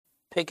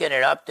picking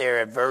it up there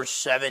at verse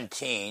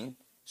 17.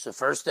 So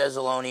 1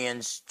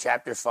 Thessalonians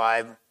chapter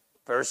 5,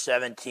 verse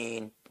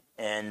 17.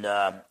 And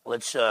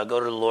let's go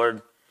to the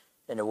Lord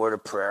in a word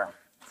of prayer.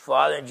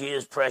 Father, in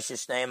Jesus'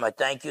 precious name, I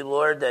thank you,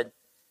 Lord, that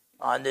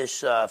on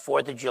this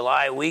 4th of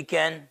July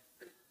weekend,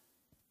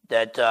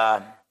 that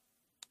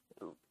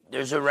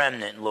there's a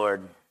remnant,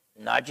 Lord,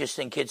 not just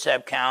in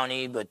Kitsap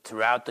County, but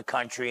throughout the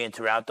country and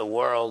throughout the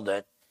world,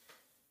 that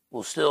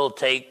will still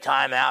take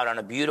time out on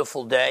a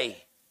beautiful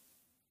day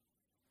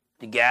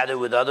to gather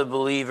with other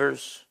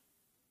believers,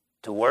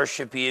 to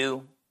worship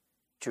you,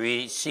 to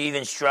receive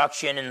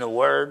instruction in the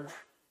Word,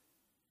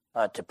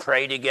 to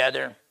pray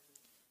together,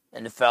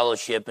 and to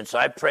fellowship. And so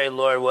I pray,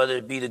 Lord, whether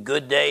it be the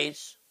good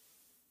days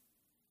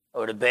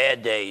or the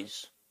bad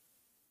days,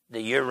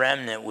 that your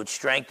remnant would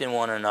strengthen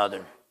one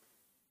another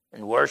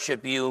and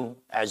worship you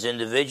as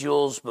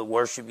individuals, but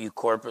worship you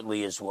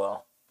corporately as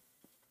well.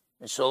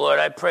 And so, Lord,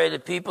 I pray the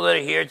people that are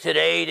here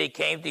today, they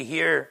came to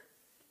hear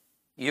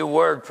your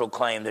word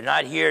proclaimed. They're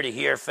not here to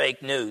hear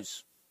fake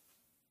news.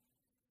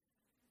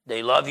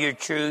 They love your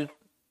truth.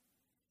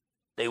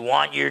 They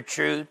want your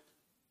truth.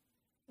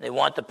 They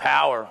want the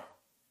power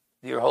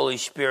of your Holy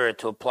Spirit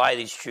to apply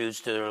these truths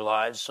to their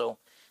lives. So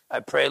I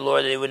pray,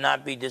 Lord, that they would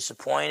not be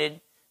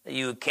disappointed, that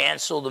you would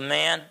cancel the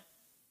man,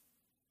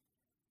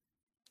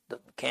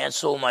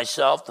 cancel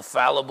myself, the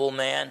fallible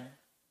man,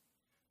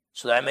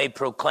 so that I may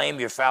proclaim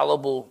your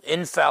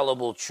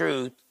infallible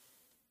truth.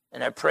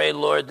 And I pray,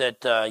 Lord,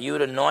 that you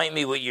would anoint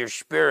me with your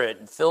Spirit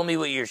and fill me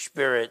with your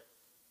Spirit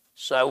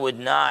so I would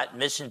not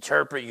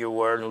misinterpret your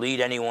word and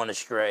lead anyone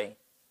astray.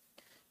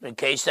 In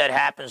case that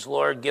happens,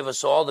 Lord, give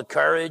us all the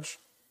courage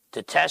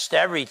to test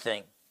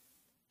everything,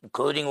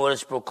 including what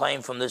is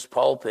proclaimed from this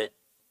pulpit,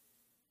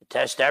 to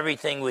test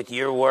everything with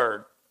your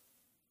word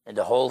and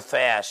to hold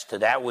fast to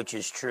that which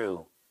is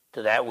true,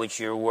 to that which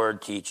your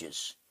word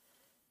teaches.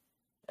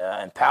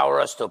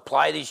 Empower us to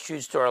apply these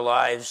truths to our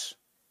lives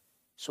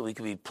so we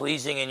can be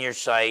pleasing in your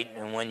sight.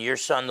 And when your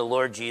Son, the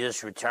Lord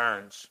Jesus,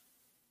 returns,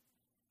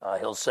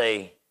 he'll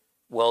say,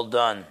 "Well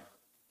done,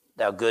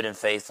 thou good and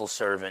faithful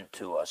servant,"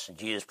 to us. In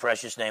Jesus'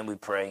 precious name we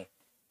pray.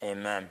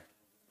 Amen.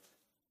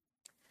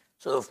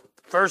 So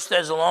 1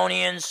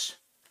 Thessalonians,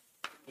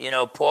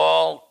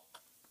 Paul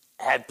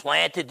had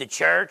planted the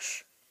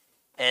church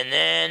and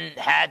then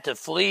had to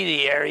flee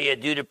the area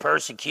due to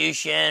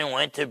persecution,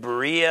 went to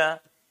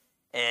Berea.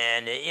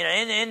 And,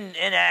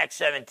 in Acts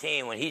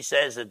 17, when he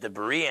says that the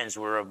Bereans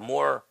were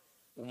more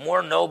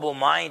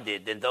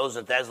noble-minded than those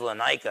in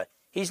Thessalonica,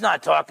 he's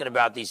not talking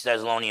about these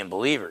Thessalonian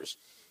believers.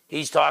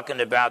 He's talking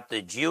about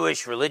the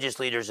Jewish religious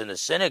leaders in the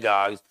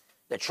synagogues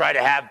that try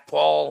to have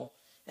Paul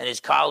and his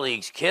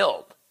colleagues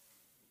killed.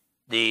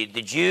 The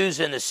Jews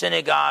in the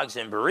synagogues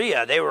in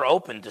Berea, they were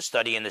open to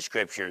studying the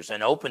scriptures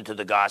and open to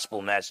the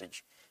gospel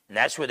message. And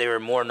that's where they were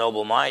more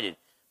noble-minded.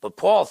 But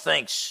Paul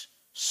thinks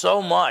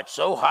so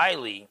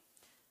highly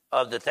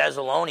of the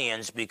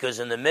Thessalonians because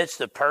in the midst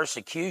of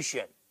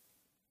persecution,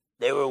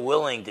 they were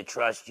willing to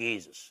trust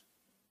Jesus.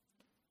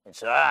 And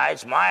so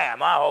it's my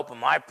hope and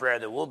my prayer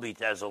that we'll be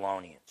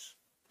Thessalonians,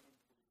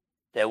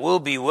 that we'll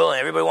be willing.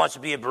 Everybody wants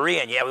to be a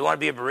Berean. Yeah, we want to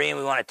be a Berean.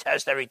 We want to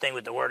test everything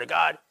with the Word of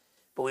God.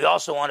 But we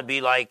also want to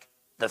be like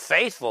the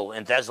faithful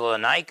in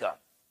Thessalonica,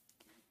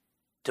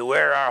 to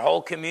where our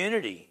whole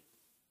community,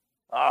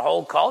 our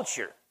whole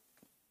culture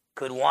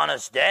could want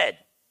us dead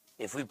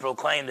if we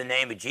proclaim the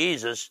name of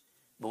Jesus,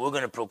 but we're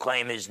going to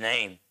proclaim his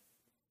name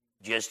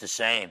just the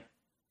same.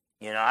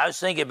 I was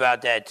thinking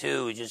about that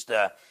too.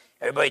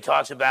 Everybody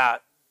talks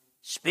about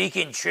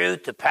speaking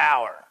truth to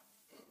power.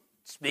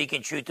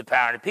 Speaking truth to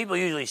power. And people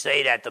usually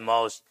say that the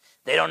most.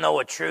 They don't know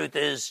what truth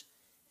is,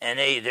 and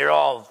they're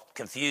all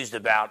confused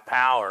about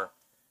power.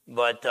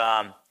 But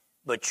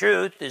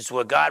truth is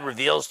what God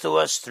reveals to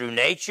us through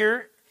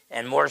nature,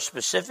 and more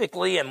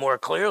specifically and more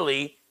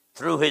clearly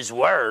through his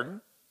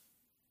word.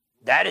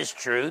 That is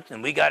truth,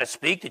 and we got to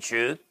speak the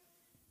truth.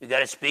 We got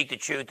to speak the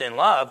truth in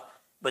love.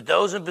 But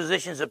those in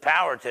positions of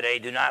power today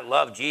do not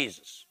love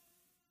Jesus.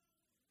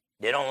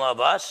 They don't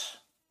love us.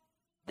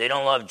 They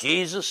don't love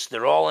Jesus.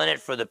 They're all in it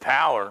for the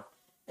power.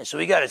 And so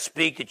we got to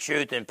speak the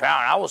truth in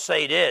power. And I will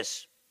say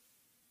this.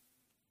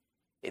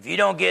 If you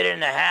don't get in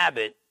the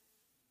habit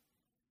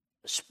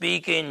of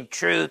speaking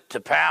truth to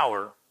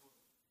power,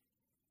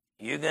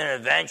 you're going to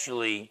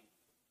eventually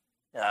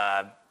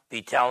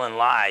be telling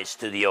lies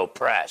to the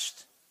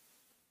oppressed.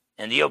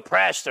 And the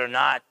oppressed are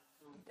not,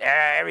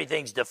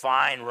 everything's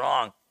defined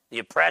wrong. The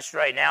oppressed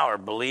right now are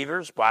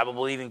believers,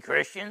 Bible-believing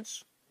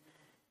Christians,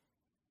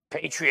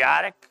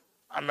 patriotic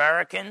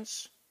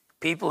Americans,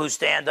 people who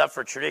stand up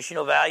for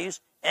traditional values,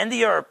 and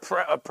the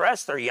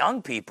oppressed are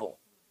young people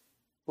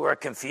who are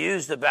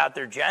confused about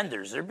their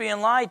genders. They're being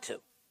lied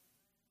to,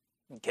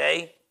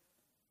 okay?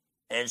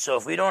 And so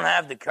if we don't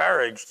have the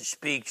courage to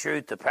speak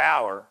truth to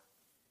power,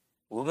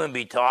 we're going to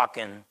be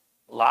talking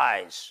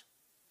lies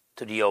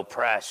to the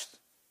oppressed.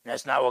 And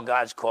that's not what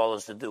God's called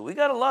us to do. We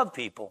got to love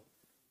people,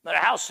 no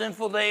matter how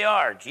sinful they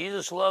are.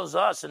 Jesus loves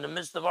us in the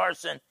midst of our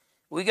sin.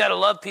 We got to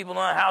love people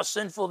no matter how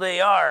sinful they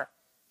are,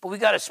 but we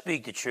got to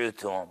speak the truth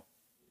to them.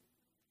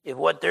 If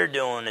what they're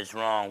doing is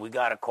wrong, we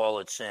got to call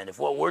it sin. If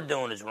what we're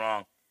doing is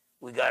wrong,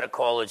 we got to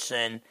call it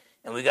sin,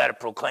 and we got to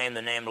proclaim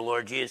the name of the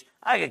Lord Jesus.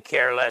 I could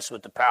care less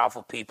what the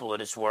powerful people of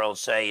this world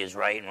say is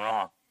right and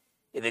wrong.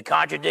 If it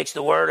contradicts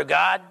the word of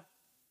God,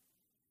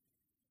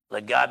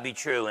 let God be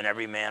true and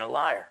every man a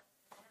liar.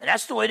 And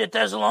that's the way the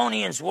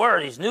Thessalonians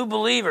were, these new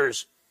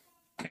believers.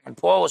 And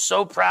Paul was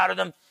so proud of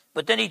them.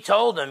 But then he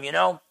told them,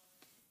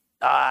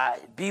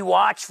 be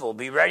watchful,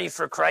 be ready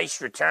for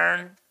Christ's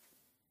return,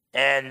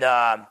 and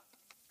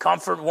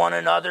comfort one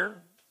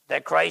another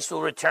that Christ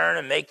will return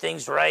and make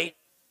things right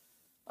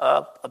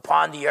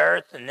upon the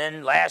earth. And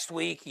then last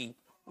week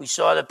we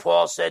saw that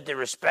Paul said to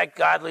respect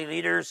godly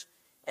leaders.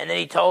 And then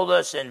he told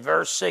us in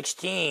verse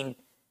 16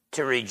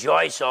 to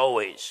rejoice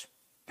always,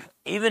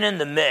 even in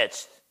the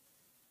midst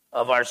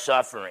of our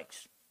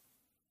sufferings.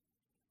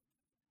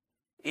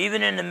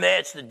 Even in the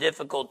midst of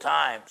difficult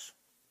times,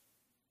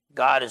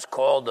 God has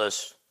called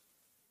us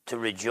to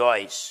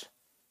rejoice.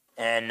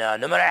 And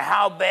no matter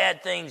how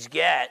bad things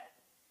get,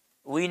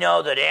 we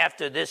know that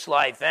after this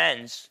life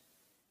ends,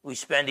 we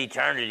spend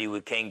eternity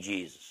with King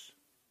Jesus.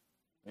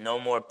 No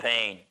more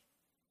pain,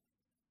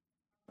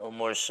 no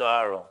more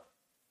sorrow,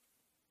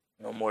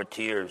 no more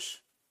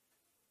tears.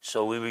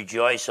 So we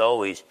rejoice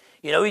always.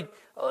 We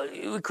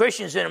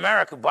Christians in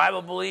America,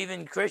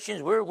 Bible-believing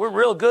Christians, we're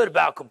real good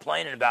about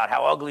complaining about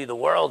how ugly the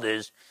world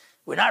is.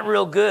 We're not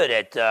real good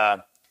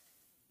at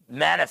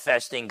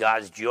manifesting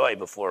God's joy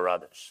before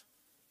others.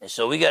 And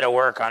so we got to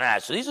work on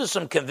that. So these are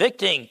some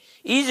convicting,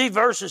 easy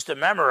verses to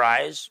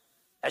memorize.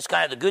 That's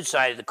kind of the good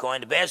side of the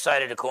coin. The bad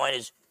side of the coin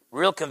is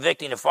real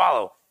convicting to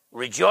follow.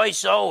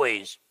 Rejoice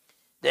always.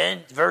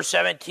 Then verse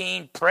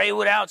 17, pray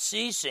without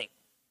ceasing.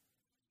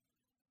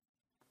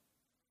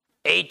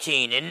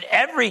 18, in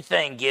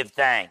everything give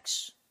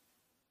thanks.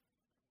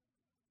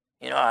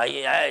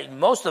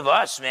 Most of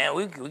us, man,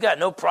 we got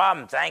no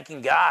problem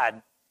thanking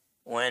God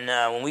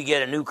when we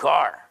get a new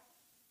car.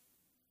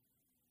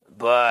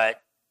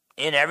 But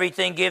in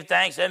everything give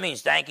thanks. That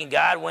means thanking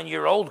God when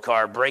your old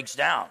car breaks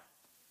down.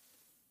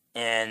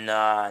 And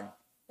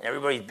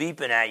everybody's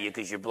beeping at you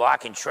because you're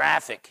blocking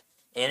traffic.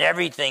 In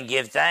everything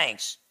give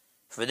thanks,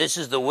 for this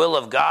is the will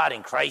of God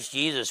in Christ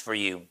Jesus for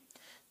you.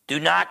 Do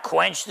not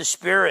quench the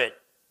spirit.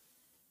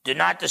 Do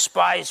not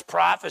despise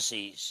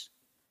prophecies.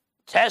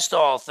 Test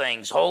all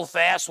things. Hold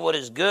fast what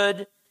is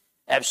good.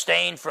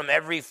 Abstain from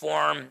every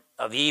form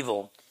of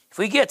evil. If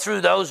we get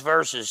through those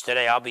verses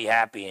today, I'll be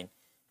happy.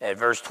 At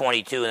verse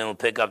 22, and then we'll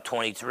pick up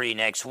 23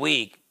 next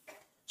week.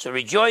 So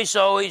rejoice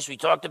always. We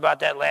talked about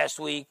that last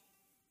week.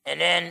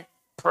 And then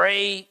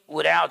pray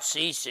without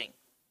ceasing.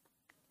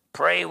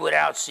 Pray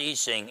without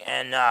ceasing.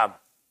 And,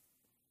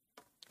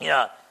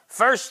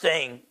 first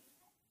thing,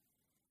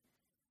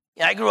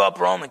 I grew up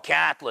Roman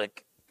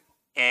Catholic.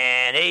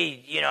 And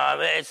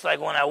it's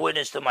like when I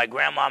witnessed to my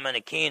grandmama in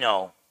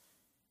Aquino.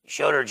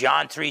 Showed her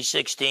John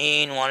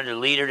 3:16, wanted to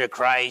lead her to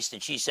Christ.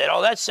 And she said,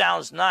 oh, that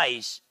sounds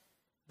nice.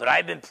 But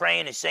I've been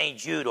praying to St.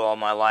 Jude all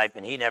my life,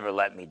 and he never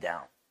let me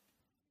down.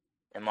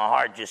 And my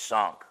heart just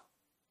sunk,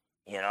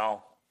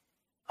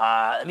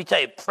 Let me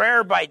tell you,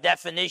 prayer by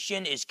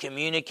definition is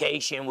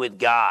communication with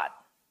God.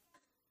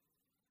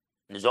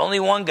 And there's only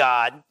one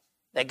God.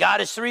 That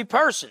God is three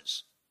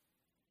persons.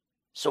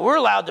 So we're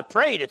allowed to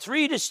pray to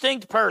three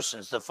distinct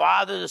persons, the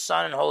Father, the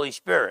Son, and Holy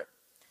Spirit.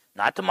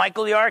 Not to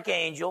Michael the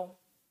Archangel,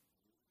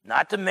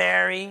 not to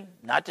Mary,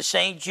 not to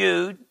St.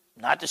 Jude,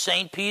 not to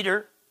St.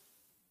 Peter,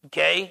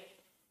 okay?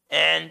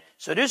 And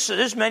so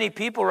there's many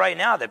people right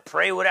now that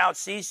pray without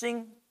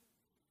ceasing,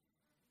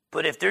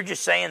 but if they're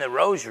just saying the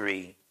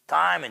rosary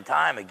time and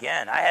time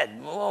again, I had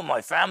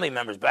my family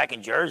members back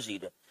in Jersey,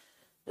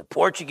 the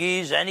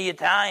Portuguese and the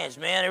Italians,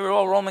 man, they were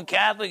all Roman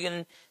Catholic,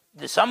 and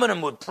some of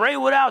them would pray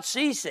without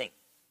ceasing.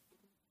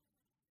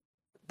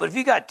 But if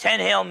you got 10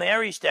 Hail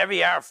Marys to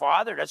every Our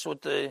Father, that's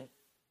what the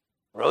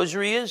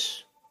rosary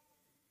is.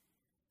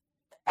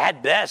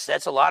 At best,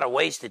 that's a lot of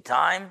wasted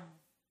time.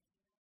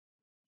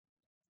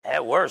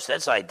 At worst,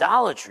 that's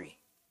idolatry.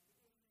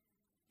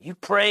 You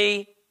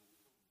pray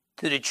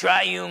to the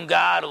triune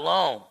God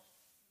alone.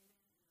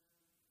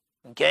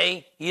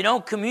 Okay? You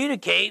don't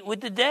communicate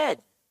with the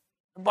dead.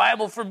 The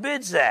Bible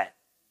forbids that.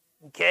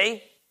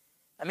 Okay?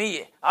 I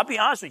mean, I'll be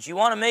honest with you. You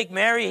want to make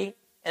Mary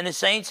and the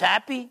saints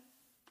happy?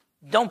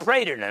 Don't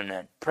pray to them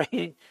then.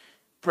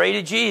 Pray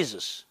to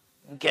Jesus.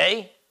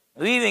 Okay?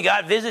 We even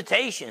got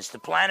visitations to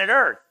planet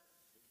Earth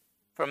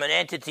from an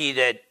entity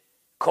that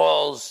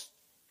calls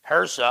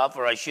herself,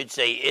 or I should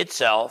say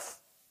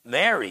itself,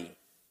 Mary.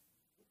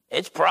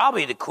 It's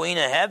probably the Queen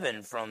of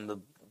Heaven from the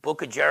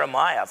book of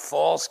Jeremiah, a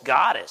false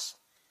goddess.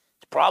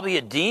 It's probably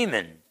a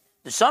demon.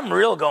 There's something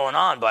real going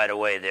on, by the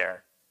way,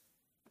 there.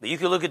 But you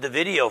can look at the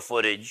video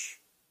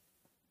footage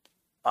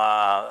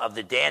of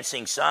the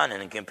dancing sun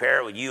and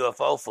compare it with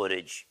UFO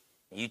footage.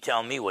 And you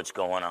tell me what's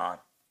going on.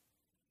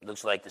 It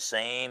looks like the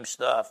same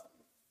stuff,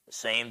 the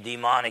same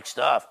demonic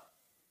stuff.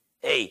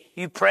 Hey,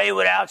 you pray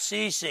without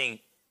ceasing,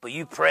 but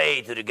you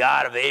pray to the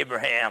God of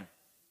Abraham,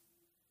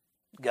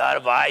 the God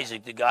of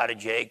Isaac, the God of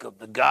Jacob,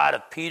 the God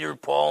of Peter,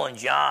 Paul, and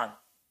John.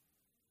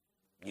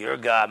 Your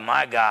God,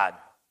 my God,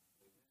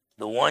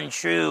 the one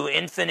true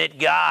infinite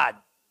God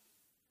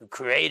who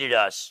created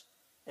us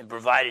and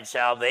provided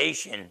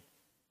salvation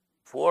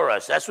for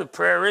us. That's what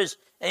prayer is.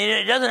 And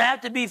it doesn't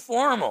have to be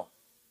formal.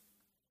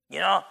 You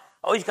know,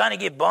 I always kind of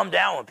get bummed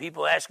out when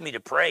people ask me to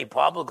pray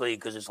publicly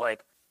because it's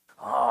like,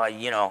 oh,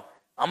 you know,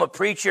 I'm a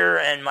preacher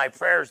and my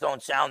prayers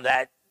don't sound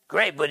that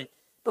great. But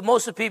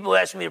most of the people who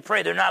ask me to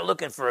pray, they're not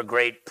looking for a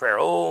great prayer.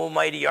 Oh,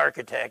 mighty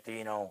architect,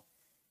 you know.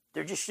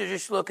 They're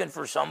just looking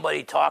for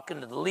somebody talking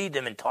to lead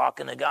them and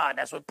talking to God.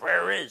 That's what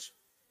prayer is.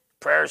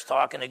 Prayer is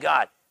talking to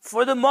God.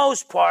 For the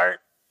most part,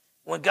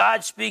 when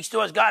God speaks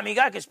to us, God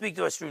can speak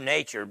to us through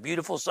nature.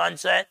 Beautiful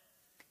sunset.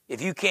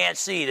 If you can't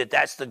see that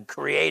that's the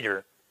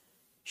Creator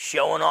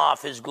showing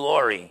off His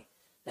glory.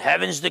 The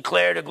heavens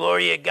declare the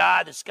glory of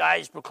God. The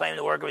skies proclaim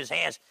the work of His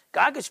hands.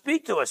 God can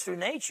speak to us through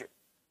nature.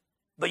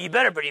 But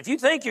if you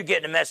think you're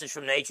getting a message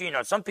from nature, you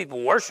know, some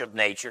people worship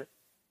nature.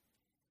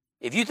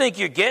 If you think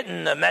you're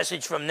getting a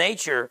message from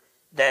nature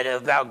that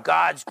about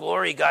God's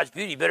glory, God's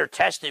beauty, you better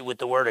test it with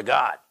the Word of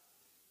God.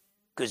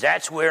 Because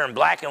that's where in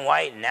black and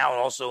white, and now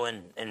also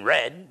in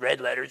red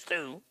letters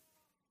too,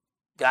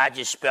 God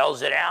just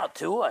spells it out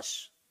to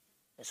us.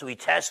 And so we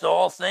test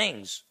all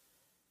things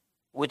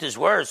with His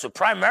Word. So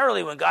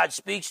primarily when God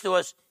speaks to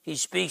us, He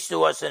speaks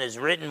to us in His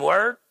written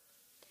Word.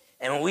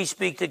 And when we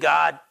speak to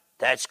God,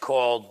 that's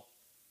called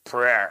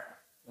prayer.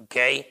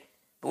 Okay?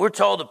 But we're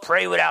told to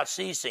pray without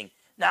ceasing.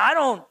 Now, I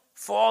don't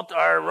fault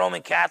our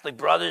Roman Catholic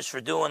brothers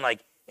for doing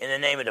like in the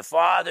name of the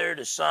Father,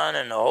 the Son,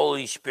 and the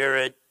Holy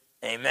Spirit.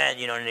 Amen.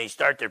 You know, and they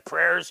start their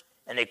prayers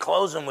and they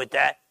close them with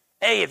that.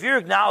 Hey, if you're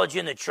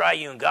acknowledging the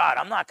triune God,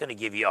 I'm not going to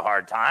give you a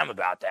hard time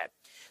about that.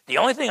 The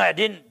only thing I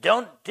didn't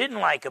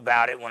like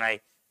about it when I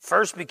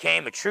first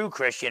became a true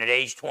Christian at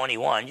age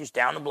 21, just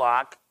down the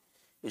block,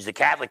 it was the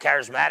Catholic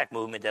Charismatic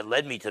movement that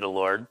led me to the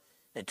Lord.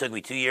 It took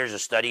me 2 years of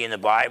studying the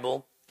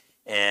Bible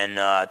and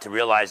to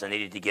realize I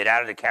needed to get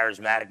out of the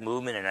Charismatic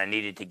movement and I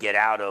needed to get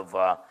out of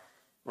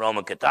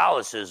Roman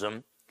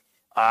Catholicism.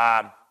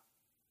 But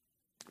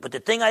the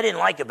thing I didn't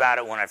like about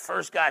it when I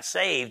first got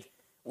saved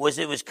was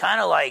it was kind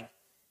of like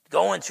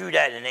going through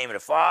that in the name of the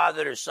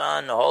Father, the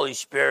Son, the Holy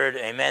Spirit,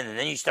 amen, and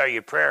then you start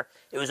your prayer.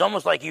 It was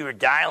almost like you were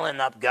dialing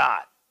up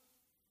God,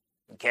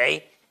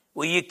 okay?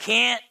 Well, you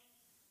can't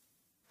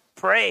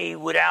pray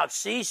without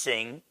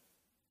ceasing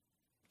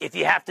if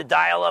you have to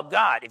dial up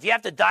God. If you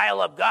have to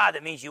dial up God,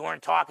 that means you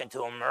weren't talking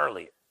to Him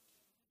earlier,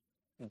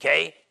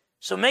 okay?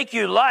 So make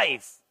your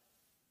life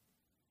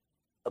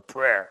a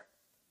prayer.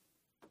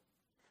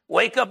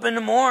 Wake up in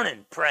the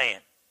morning praying,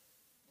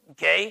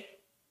 okay?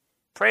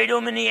 Pray to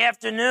Him in the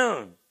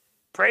afternoon.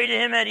 Pray to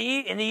Him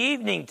in the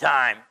evening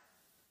time.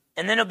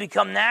 And then it'll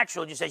become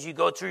natural just as you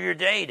go through your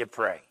day to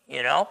pray,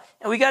 you know?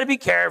 And we got to be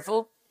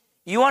careful.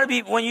 You want to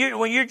be, when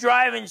you're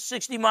driving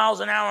 60 miles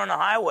an hour on the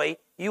highway,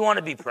 you want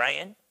to be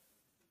praying.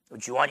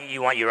 But you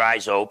want your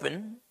eyes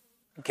open,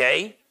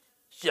 okay?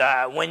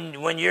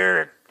 When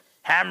you're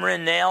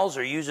hammering nails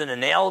or using a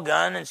nail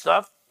gun and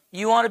stuff,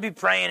 you want to be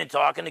praying and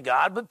talking to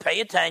God, but pay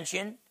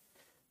attention.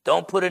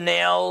 Don't put a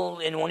nail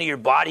in one of your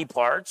body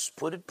parts.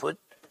 Put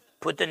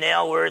the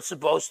nail where it's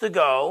supposed to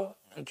go,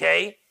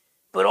 okay?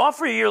 But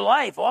offer your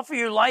life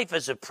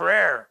as a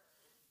prayer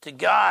to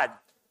God.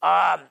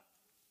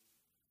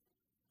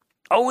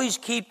 Always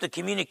keep the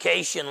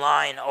communication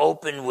line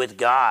open with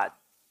God,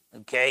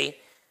 okay?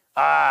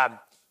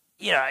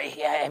 You know,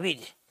 I mean,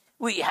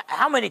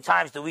 how many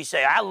times do we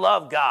say, I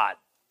love God?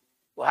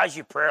 Well, how's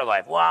your prayer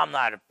life? Well,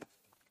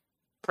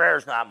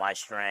 prayer's not my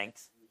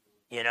strength,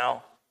 you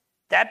know?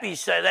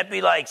 That'd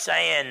be like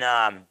saying,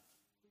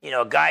 you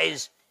know, a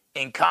guy's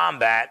in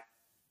combat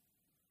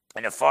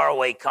in a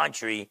faraway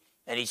country,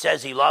 and he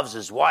says he loves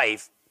his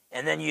wife,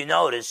 and then you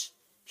notice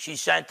she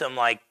sent him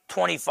like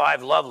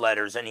 25 love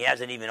letters, and he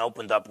hasn't even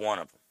opened up one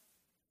of them.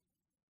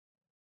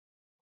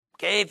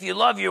 Okay, if you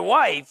love your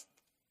wife,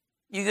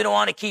 you're going to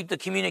want to keep the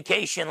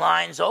communication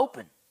lines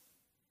open.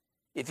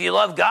 If you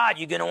love God,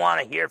 you're going to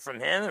want to hear from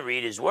Him and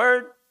read His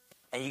Word,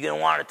 and you're going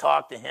to want to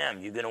talk to Him.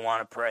 You're going to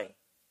want to pray,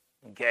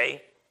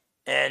 okay?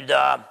 And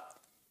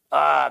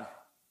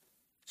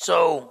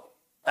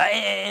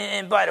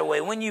by the way,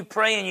 when you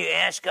pray and you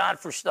ask God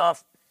for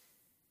stuff,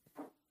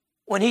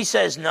 when He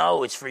says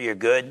no, it's for your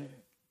good,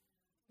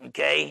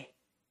 okay?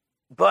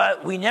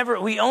 But we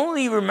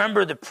only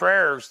remember the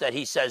prayers that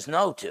He says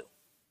no to.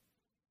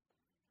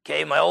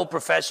 Okay, my old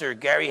professor,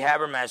 Gary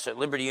Habermas at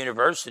Liberty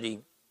University,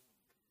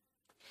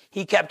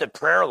 he kept a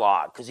prayer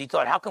log because he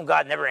thought, how come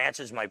God never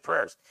answers my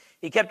prayers?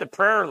 He kept a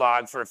prayer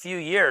log for a few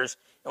years,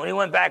 and when he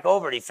went back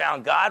over it, he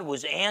found God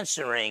was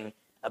answering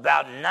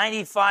about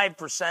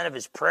 95% of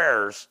his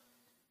prayers.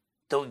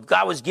 So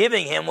God was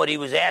giving him what he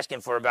was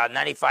asking for about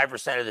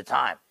 95% of the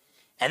time.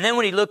 And then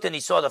when he looked and he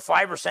saw the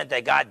 5%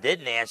 that God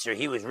didn't answer,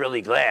 he was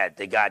really glad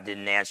that God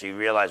didn't answer. He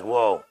realized,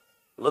 whoa,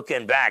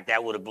 looking back,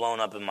 that would have blown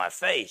up in my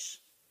face.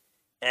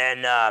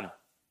 And,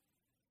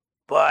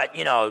 but,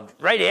 you know,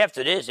 right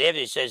after this,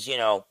 after it says, you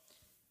know,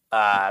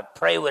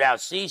 pray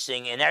without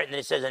ceasing, and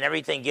it says, in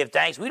everything give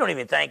thanks. We don't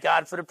even thank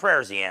God for the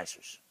prayers He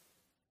answers.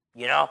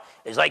 You know,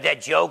 it's like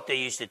that joke they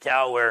used to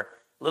tell where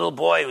a little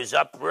boy was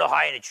up real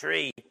high in a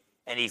tree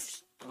and he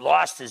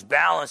lost his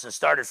balance and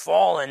started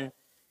falling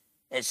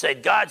and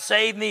said, God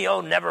save me.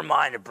 Oh, never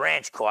mind. A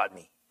branch caught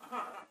me,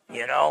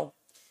 you know.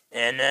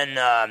 And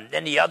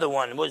then the other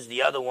one was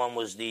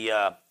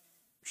I'm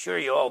sure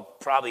you all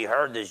probably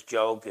heard this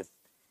joke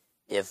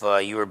if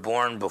you were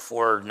born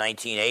before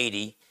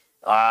 1980.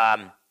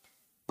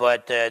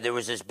 But there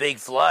was this big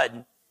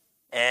flood,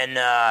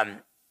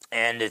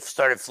 and it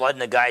started flooding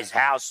the guy's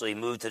house, so he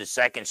moved to the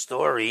second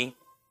story,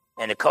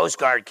 and the Coast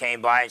Guard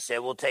came by and said,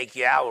 we'll take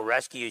you out, we'll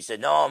rescue you. He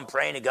said, no, I'm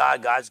praying to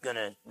God, God's going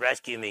to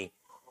rescue me.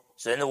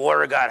 So then the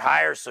water got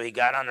higher, so he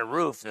got on the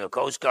roof, and the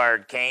Coast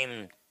Guard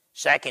came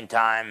second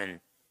time,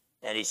 and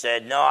he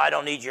said, no, I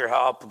don't need your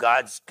help,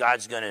 God's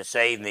going to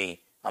save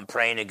me. I'm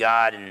praying to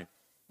God. And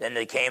then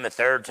they came a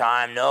third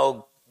time,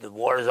 no, the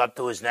water's up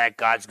to his neck,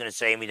 God's going to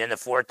save me. Then the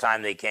fourth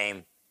time they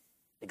came,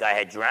 the guy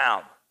had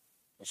drowned.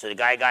 And so the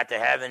guy got to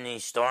heaven, he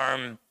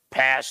stormed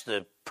past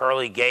the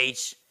pearly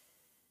gates,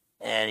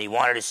 and he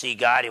wanted to see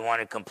God, he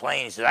wanted to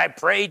complain. He said, I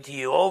prayed to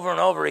you over and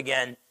over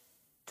again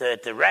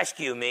to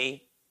rescue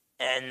me,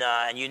 and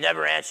you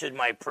never answered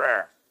my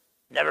prayer,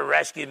 never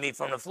rescued me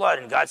from the flood.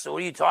 And God said,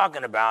 what are you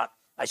talking about?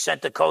 I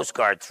sent the Coast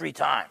Guard 3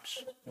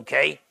 times,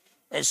 okay?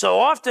 And so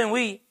often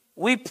we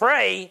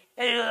pray.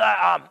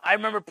 I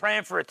remember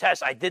praying for a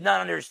test. I did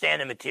not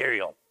understand the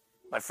material.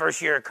 My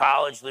first year of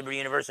college, Liberty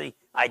University,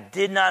 I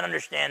did not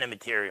understand the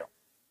material.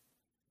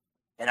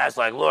 And I was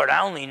like, Lord,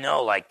 I only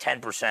know like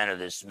 10% of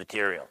this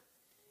material.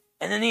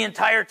 And then the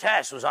entire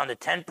test was on the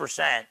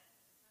 10%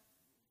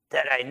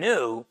 that I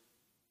knew.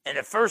 And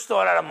the first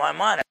thought out of my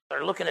mind, I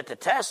started looking at the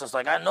test. I was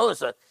like, I know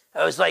this.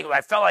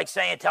 I felt like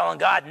telling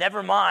God,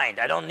 never mind.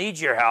 I don't need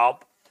your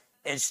help.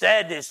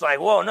 Instead, it's like,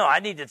 whoa, no, I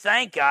need to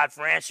thank God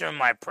for answering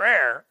my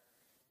prayer.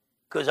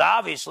 Because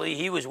obviously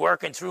he was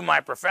working through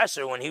my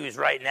professor when he was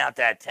writing out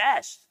that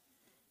test.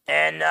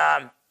 And,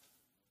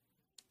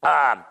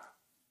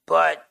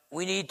 but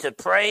we need to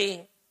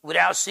pray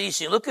without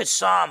ceasing. Look at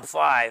Psalm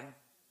 5.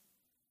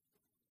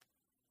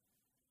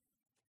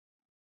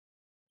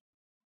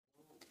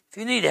 If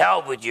you need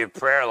help with your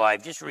prayer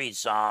life, just read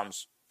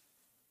Psalms.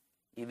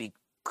 You'll be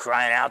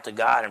crying out to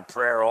God in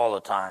prayer all the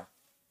time.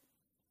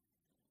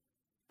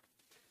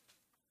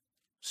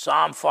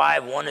 Psalm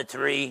 5,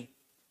 1-3.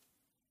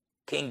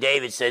 King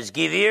David says,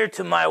 give ear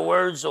to my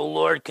words, O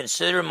Lord,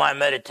 consider my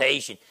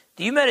meditation.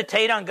 Do you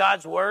meditate on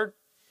God's word?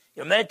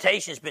 Your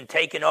meditation has been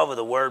taken over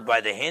the word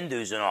by the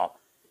Hindus and all.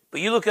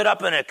 But you look it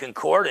up in a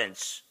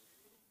concordance,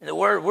 and the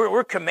word,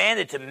 we're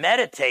commanded to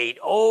meditate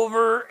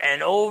over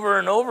and over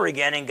and over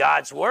again in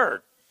God's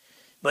word.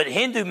 But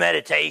Hindu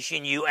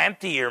meditation, you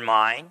empty your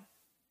mind,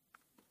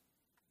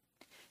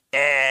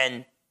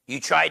 and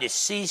you try to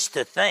cease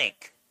to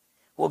think.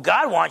 Well,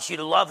 God wants you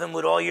to love him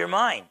with all your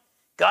mind.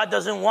 God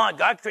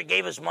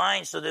gave us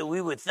minds so that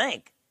we would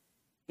think.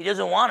 He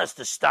doesn't want us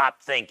to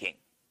stop thinking.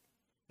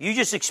 You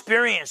just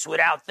experience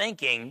without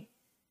thinking,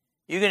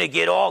 you're going to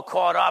get all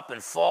caught up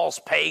in false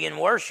pagan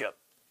worship.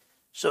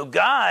 So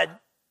God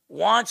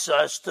wants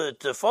us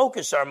to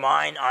focus our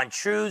mind on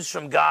truths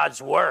from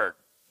God's word.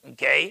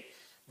 Okay?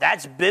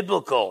 That's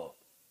biblical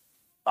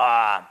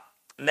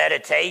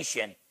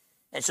meditation.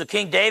 And so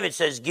King David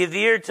says, give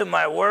ear to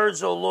my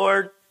words, O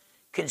Lord.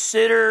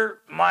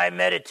 Consider my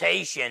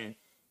meditation.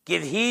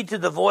 Give heed to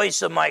the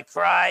voice of my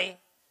cry,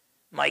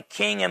 my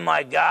King and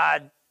my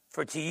God,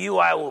 for to you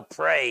I will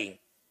pray.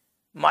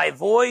 My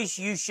voice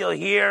you shall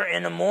hear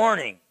in the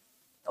morning.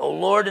 O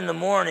Lord, in the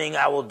morning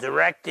I will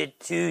direct it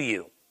to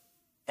you,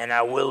 and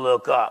I will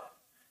look up.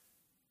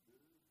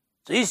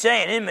 So he's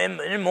saying in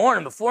the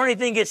morning, before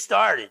anything gets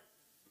started,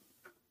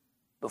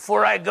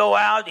 before I go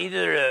out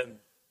either to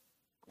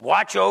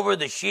watch over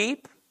the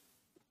sheep,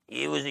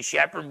 he was a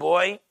shepherd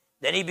boy,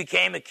 then he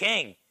became a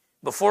king.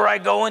 Before I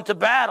go into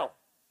battle,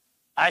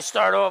 I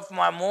start off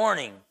my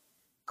morning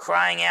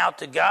crying out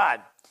to God.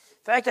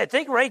 In fact, I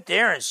think right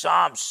there in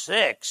Psalm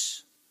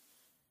 6,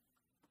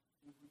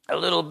 a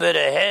little bit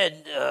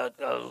ahead,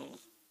 a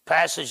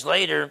passage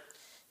later,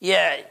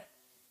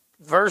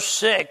 verse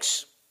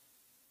 6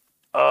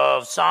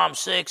 of Psalm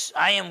 6,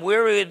 I am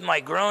weary with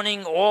my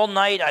groaning. All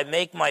night I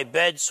make my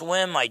bed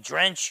swim. I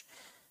drench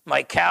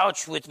my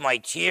couch with my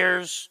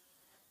tears.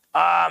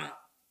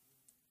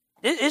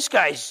 This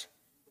guy's,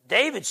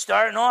 David,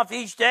 starting off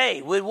each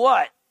day with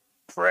what?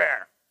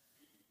 Prayer.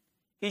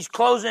 He's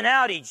closing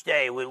out each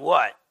day with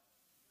what?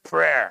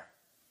 Prayer.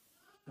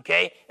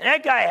 Okay? And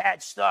that guy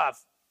had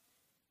stuff,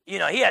 he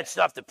had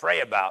stuff to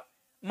pray about.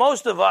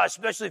 Most of us,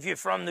 especially if you're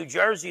from New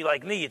Jersey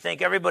like me, you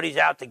think everybody's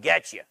out to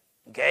get you.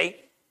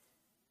 Okay?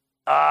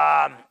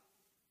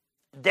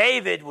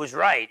 David was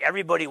right.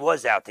 Everybody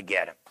was out to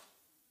get him.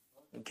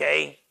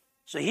 Okay?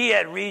 So he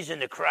had reason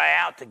to cry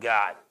out to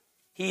God.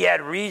 He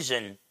had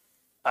reason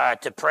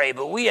to pray,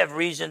 but we have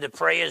reason to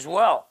pray as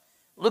well.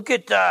 Look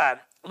at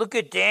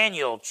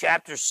Daniel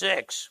chapter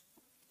 6.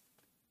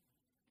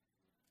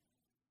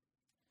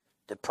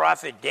 The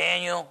prophet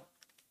Daniel,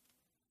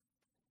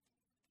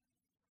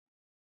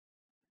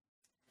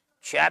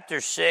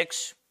 chapter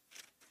 6,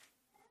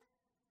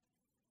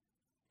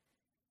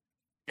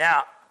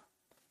 Now,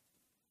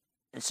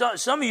 and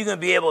some of you are going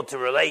to be able to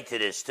relate to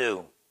this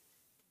too.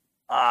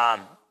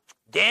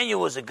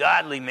 Daniel was a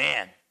godly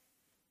man.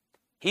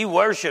 He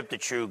worshiped the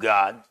true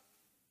God.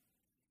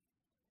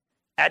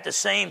 At the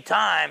same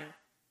time,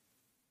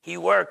 he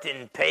worked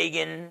in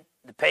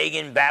the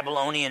pagan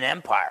Babylonian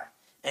Empire.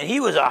 And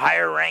he was a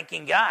higher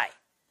ranking guy.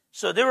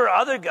 So there were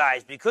other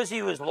guys, because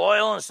he was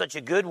loyal and such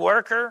a good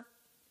worker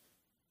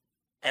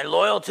and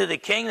loyal to the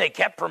king, they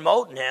kept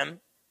promoting him.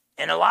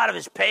 And a lot of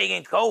his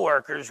pagan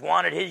co-workers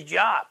wanted his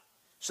job.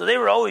 So they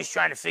were always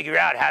trying to figure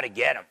out how to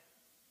get him.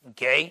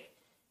 Okay?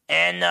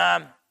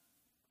 And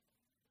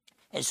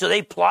so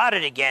they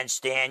plotted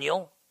against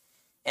Daniel.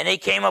 And they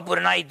came up with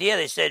an idea.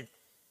 They said,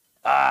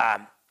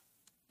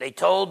 they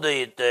told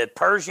the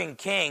Persian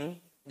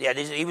king,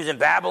 he was in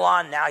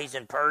Babylon, now he's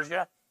in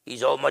Persia.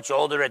 He's much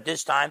older at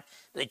this time.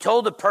 They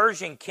told the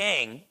Persian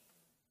king,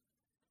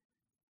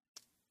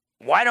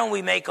 why don't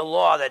we make a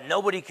law that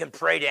nobody can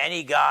pray to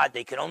any god?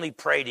 They can only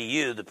pray to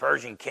you, the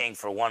Persian king,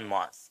 for 1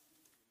 month.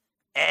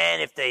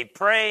 And if they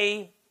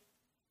pray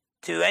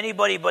to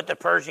anybody but the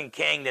Persian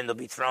king, then they'll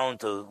be thrown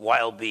to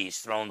wild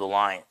beasts, thrown to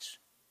lions.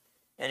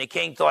 And the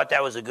king thought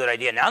that was a good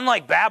idea. Now,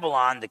 unlike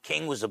Babylon, the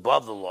king was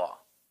above the law.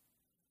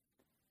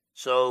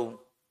 So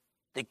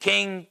the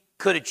king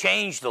could have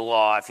changed the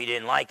law if he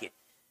didn't like it.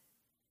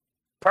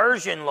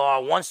 Persian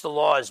law, once the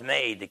law is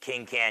made, the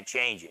king can't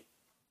change it.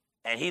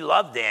 And he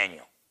loved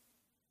Daniel.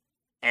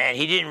 And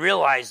he didn't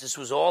realize this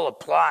was all a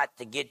plot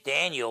to get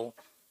Daniel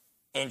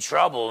in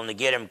trouble and to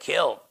get him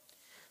killed.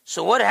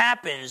 So what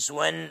happens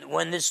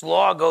when this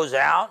law goes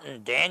out,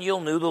 and Daniel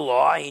knew the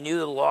law, he knew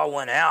the law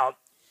went out.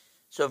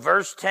 So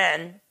verse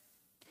 10,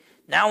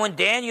 now when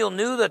Daniel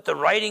knew that the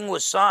writing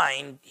was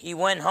signed, he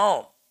went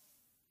home.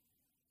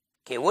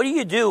 Okay, what do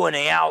you do when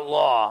they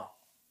outlaw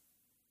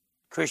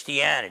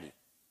Christianity?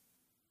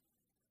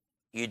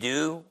 You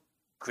do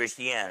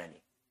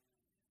Christianity.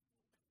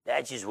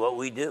 That's just what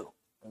we do,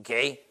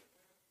 okay?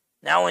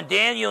 Now, when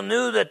Daniel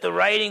knew that the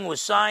writing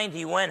was signed,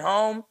 he went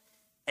home,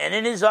 and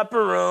in his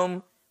upper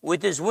room,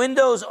 with his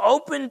windows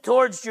open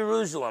towards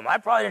Jerusalem. I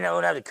probably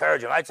wouldn't have the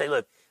courage. I'd say,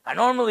 look, I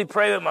normally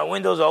pray with my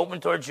windows open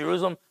towards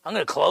Jerusalem. I'm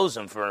going to close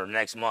them for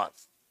next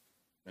month.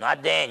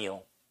 Not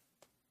Daniel.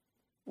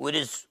 With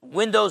his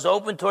windows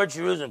open towards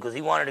Jerusalem, because he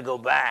wanted to go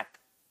back.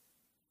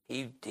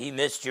 He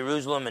missed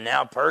Jerusalem, and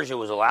now Persia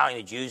was allowing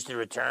the Jews to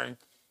return.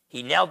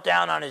 He knelt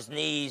down on his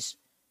knees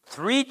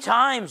 3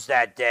 times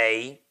that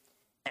day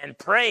and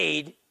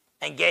prayed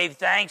and gave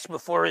thanks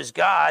before his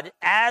God,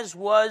 as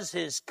was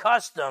his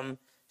custom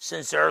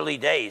since early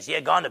days. He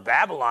had gone to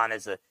Babylon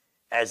as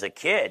a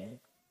kid,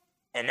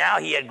 and now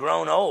he had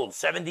grown old,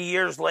 70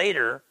 years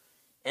later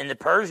in the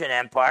Persian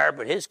Empire,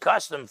 but his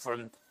custom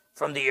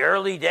from the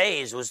early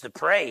days was to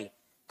pray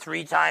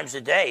 3 times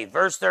a day.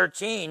 Verse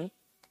 13,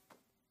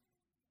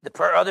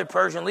 the other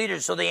Persian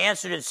leaders, so they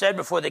answered and said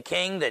before the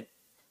king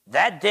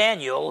that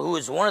Daniel, who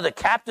is one of the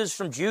captives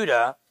from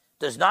Judah,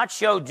 does not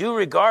show due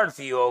regard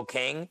for you, O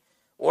king,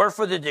 or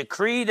for the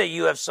decree that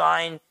you have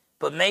signed,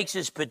 but makes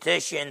his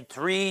petition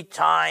 3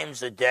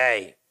 times a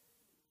day.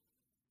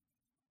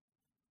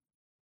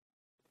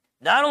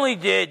 Not only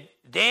did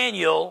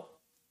Daniel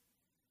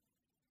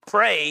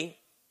pray,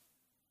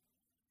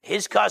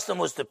 his custom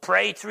was to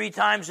pray 3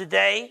 times a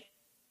day.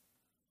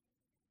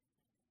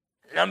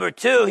 Number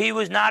 2, he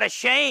was not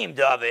ashamed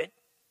of it.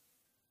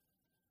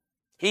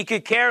 He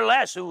could care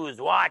less who was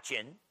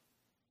watching.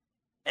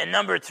 And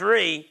number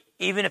 3,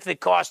 even if it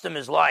cost him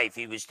his life,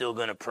 he was still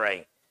going to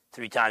pray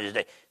 3 times a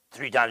day.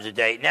 3 times a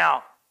day.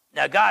 Now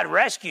God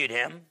rescued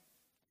him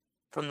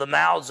from the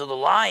mouths of the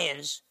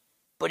lions,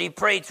 but he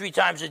prayed 3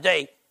 times a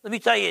day. Let me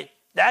tell you,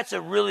 that's a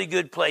really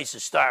good place to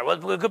start.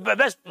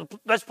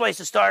 Best place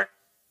to start,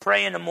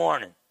 pray in the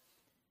morning.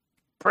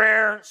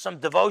 Prayer, some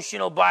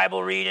devotional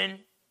Bible reading.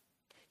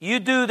 You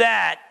do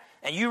that,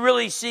 and you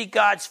really seek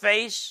God's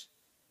face.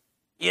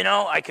 You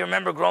know, I can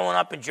remember growing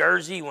up in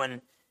Jersey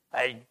when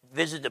I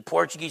visited the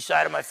Portuguese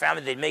side of my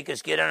family. They'd make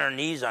us get on our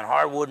knees on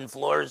hard wooden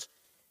floors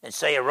and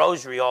say a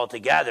rosary all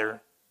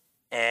together.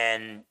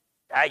 And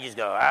I just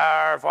go,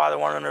 Our Father,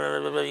 and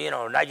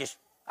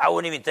I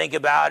wouldn't even think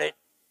about it.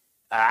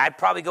 I'd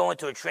probably go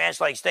into a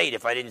trance-like state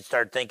if I didn't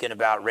start thinking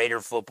about Raider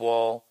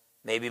football,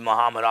 maybe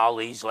Muhammad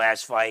Ali's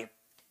last fight.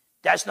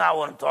 That's not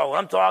what I'm talking about. What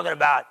I'm talking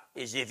about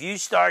is if you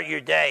start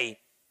your day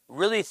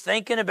really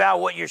thinking about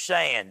what you're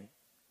saying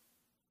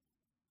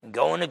and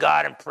going to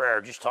God in prayer,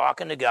 just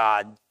talking to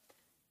God,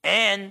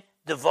 and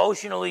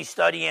devotionally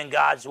studying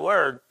God's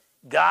Word,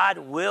 God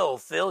will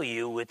fill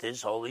you with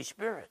His Holy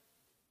Spirit.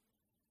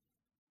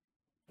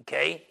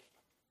 Okay?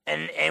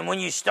 And when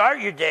you start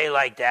your day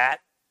like that,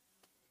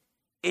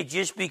 it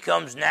just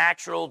becomes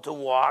natural to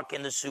walk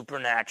in the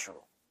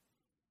supernatural.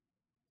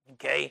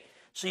 Okay?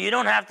 So you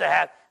don't have to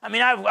have,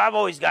 I've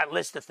always got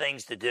lists of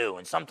things to do,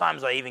 and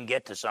sometimes I even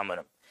get to some of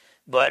them.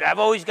 But I've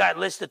always got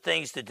lists of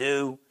things to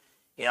do.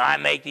 You know, I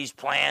make these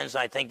plans,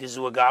 and I think this is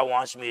what God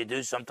wants me to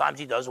do. Sometimes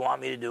He does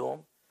want me to do them.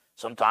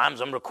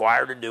 Sometimes I'm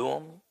required to do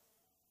them.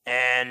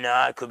 And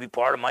it could be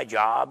part of my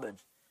job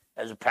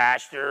as a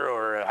pastor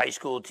or a high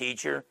school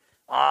teacher.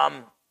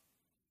 But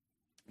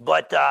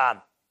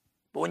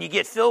when you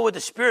get filled with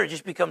the Spirit, it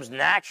just becomes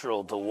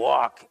natural to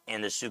walk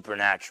in the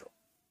supernatural.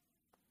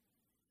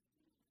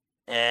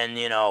 And,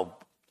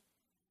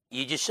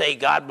 you just say,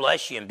 God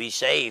bless you and be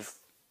safe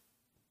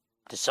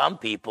to some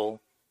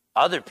people.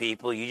 Other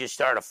people, you just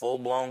start a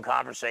full-blown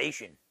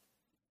conversation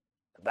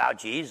about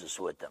Jesus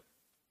with them.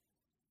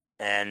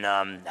 And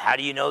how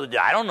do you know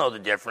I don't know the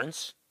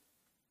difference.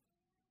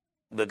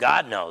 But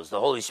God knows. The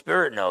Holy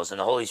Spirit knows. And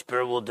the Holy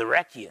Spirit will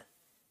direct you.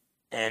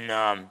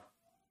 And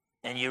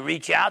you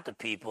reach out to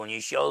people and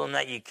you show them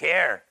that you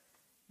care.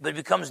 But it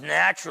becomes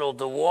natural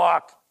to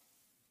walk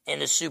in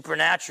the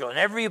supernatural. And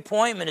every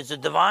appointment is a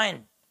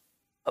divine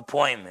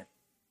appointment.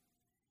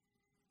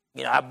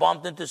 I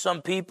bumped into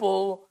some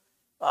people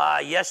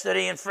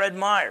yesterday in Fred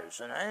Meyer's.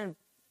 And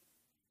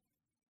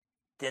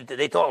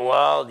they thought,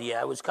 well,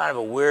 yeah, it was kind of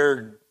a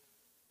weird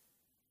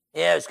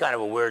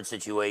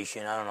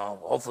situation. I don't know.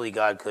 Hopefully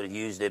God could have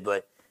used it.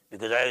 But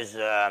because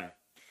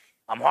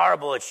I'm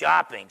horrible at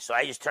shopping, so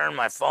I just turned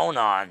my phone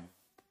on,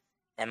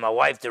 and my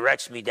wife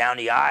directs me down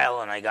the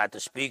aisle, and I got the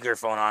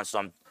speakerphone on, so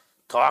I'm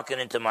talking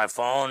into my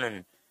phone,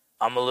 and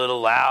I'm a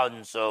little loud,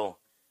 and so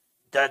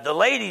the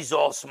ladies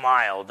all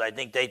smiled. I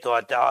think they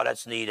thought, oh,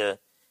 that's neat.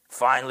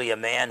 Finally, a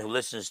man who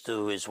listens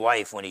to his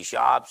wife when he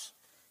shops.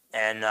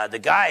 And the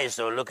guys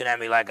were looking at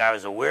me like I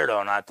was a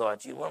weirdo, and I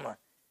thought, gee, what do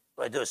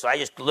I do? So I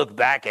just looked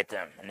back at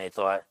them, and they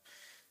thought,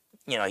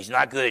 he's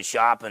not good at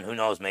shopping. Who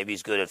knows? Maybe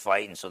he's good at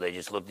fighting. So they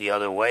just looked the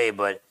other way.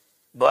 But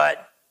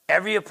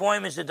every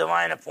appointment is a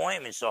divine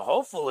appointment. So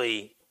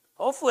hopefully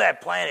I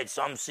planted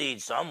some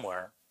seed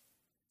somewhere.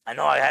 I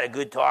know I had a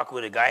good talk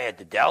with a guy at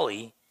the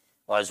deli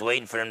while I was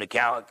waiting for him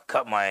to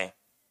cut my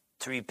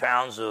 3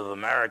 pounds of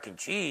American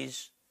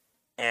cheese.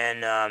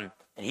 And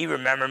he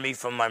remembered me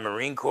from my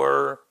Marine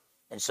Corps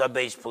and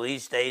sub-base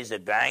police days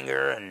at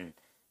Bangor. And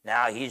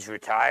now he's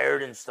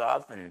retired and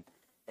stuff. And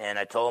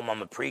I told him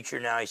I'm a preacher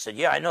now. He said,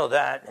 yeah, I know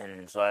that.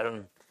 And so I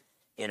don't,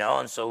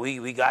 and so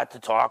we got to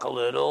talk a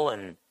little.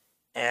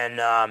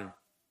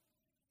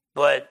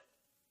 But,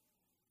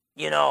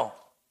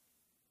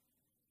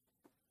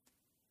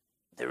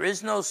 there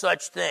is no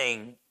such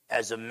thing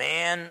as a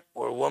man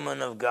or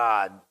woman of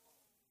God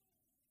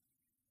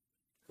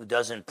who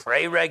doesn't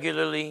pray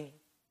regularly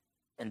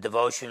and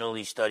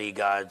devotionally study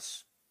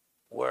God's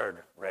word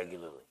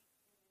regularly.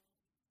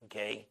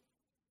 Okay?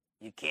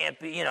 You can't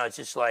be, it's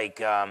just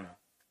like,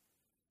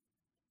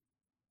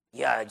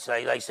 it's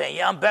like saying,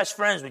 yeah, I'm best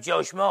friends with Joe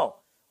Schmo.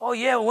 Oh,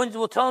 yeah,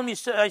 well, tell him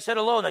I said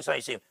hello next time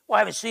you see him. Well, I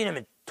haven't seen him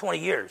in 20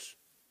 years.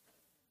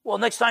 Well,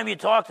 next time you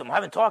talk to him, I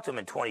haven't talked to him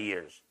in 20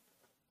 years.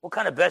 What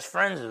kind of best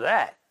friends is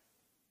that?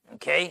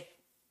 Okay?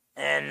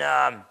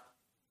 And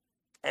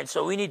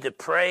so we need to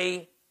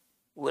pray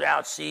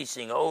without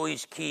ceasing.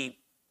 Always keep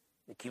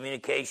the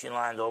communication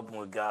lines open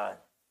with God.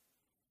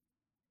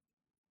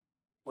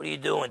 What do you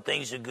do when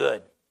things are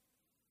good?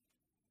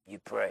 You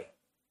pray.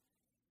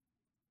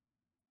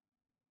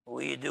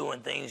 What do you do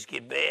when things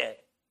get bad?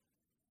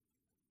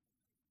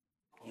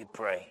 You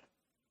pray.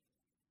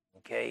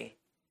 Okay?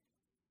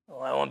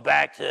 Well, I went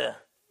back to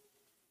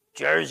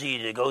Jersey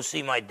to go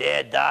see my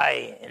dad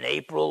die in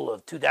April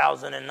of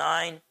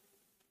 2009.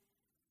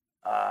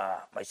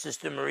 My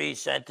sister Marie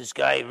sent this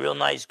guy, a real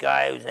nice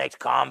guy, who was an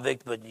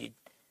ex-convict, but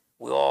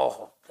we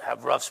all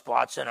have rough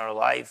spots in our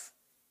life.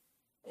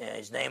 And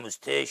his name was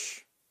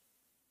Tish.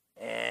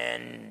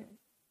 And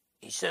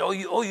he said, "Oh,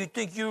 you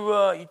think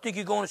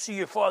you're going to see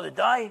your father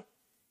die?"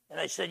 And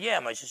I said, "Yeah."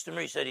 My sister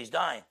Marie said he's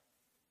dying.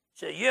 He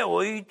said, "Yeah,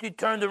 well, he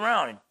turned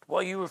around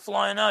while you were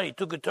flying out. He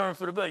took a turn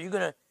for the better.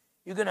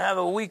 You're gonna have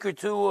a week or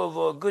two of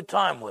a good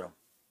time with him."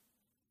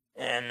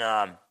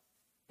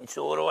 And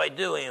so what do I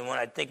do? And when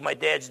I think my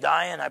dad's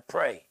dying, I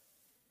pray.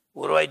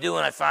 What do I do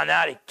when I find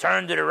out he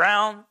turned it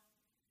around?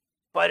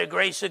 By the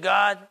grace of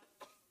God,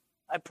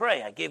 I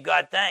pray. I give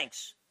God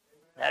thanks.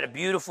 I had a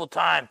beautiful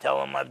time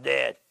telling my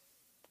dad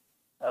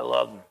I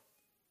love him.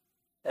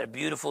 Had a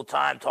beautiful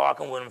time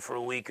talking with him for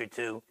a week or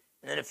two.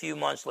 And then a few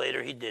months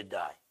later, he did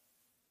die.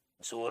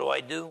 So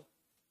what do?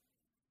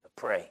 I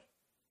pray.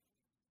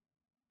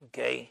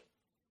 Okay?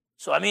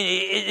 So,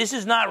 this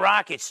is not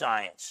rocket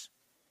science.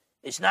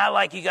 It's not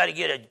like you got to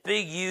get a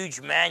big,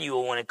 huge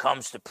manual when it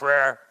comes to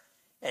prayer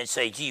and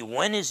say, gee,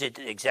 when is it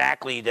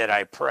exactly that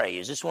I pray?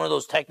 Is this one of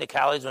those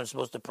technicalities when I'm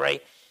supposed to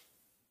pray?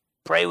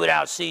 Pray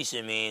without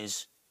ceasing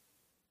means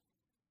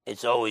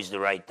it's always the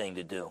right thing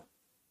to do,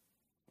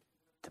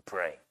 to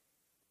pray.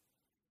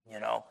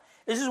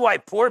 This is why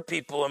poor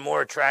people are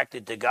more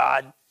attracted to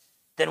God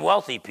than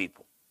wealthy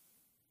people.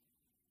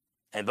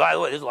 And by the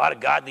way, there's a lot of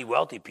godly,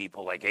 wealthy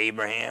people like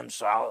Abraham,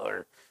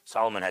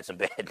 Solomon had some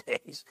bad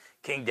days,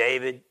 King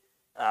David,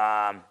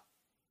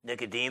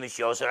 Nicodemus,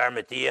 Joseph,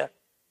 Arimathea.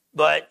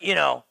 But,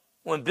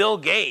 when Bill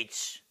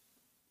Gates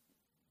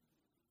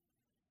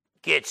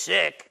gets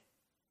sick,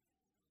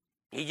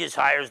 he just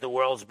hires the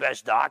world's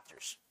best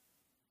doctors.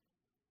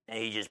 And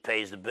he just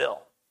pays the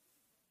bill.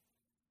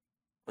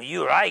 When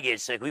you or I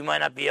get sick, we might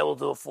not be able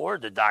to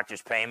afford the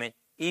doctor's payment,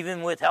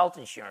 even with health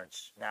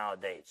insurance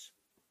nowadays.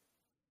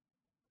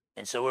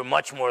 And so we're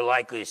much more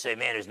likely to say,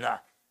 man,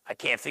 I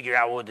can't figure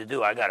out what to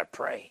do. I got to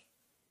pray.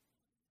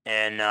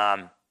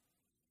 And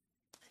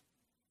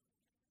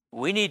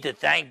we need to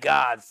thank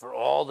God for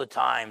all the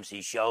times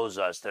he shows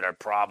us that our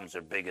problems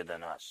are bigger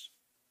than us.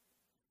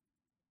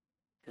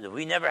 Because if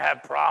we never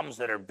have problems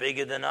that are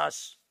bigger than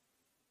us,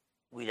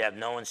 we'd have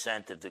no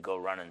incentive to go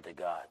running to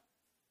God.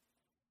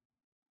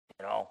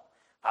 You know,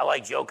 I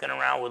like joking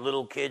around with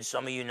little kids.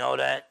 Some of you know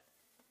that.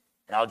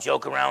 And I'll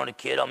joke around with a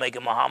kid. I'll make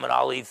a Muhammad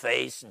Ali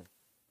face and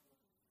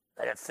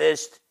let a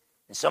fist.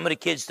 And some of the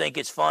kids think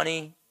it's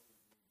funny.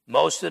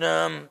 Most of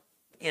them,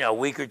 a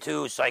week or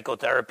two of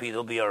psychotherapy,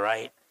 they'll be all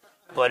right.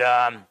 But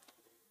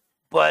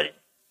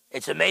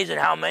it's amazing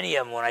how many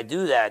of them, when I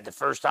do that, the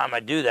first time I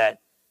do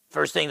that,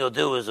 first thing they'll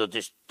do is they'll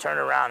just turn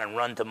around and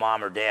run to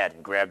mom or dad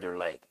and grab their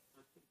leg.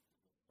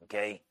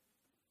 Okay?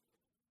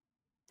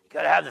 You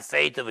got to have the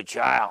faith of a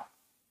child.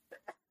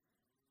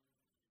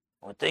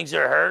 When things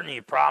are hurting and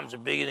your problems are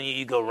bigger than you,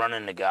 you go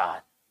running to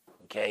God.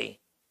 Okay?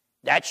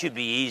 That should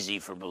be easy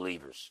for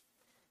believers.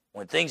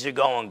 When things are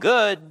going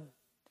good,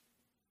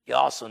 you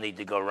also need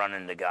to go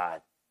running to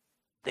God.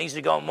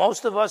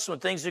 Most of us, when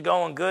things are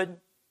going good,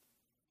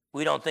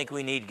 we don't think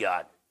we need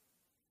God.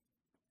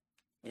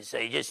 You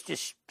say,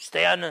 just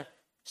stay on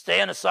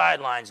the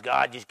sidelines,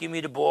 God. Just give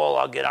me the ball.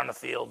 I'll get on the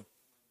field.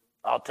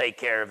 I'll take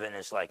care of it. And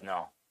it's like,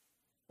 no.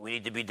 We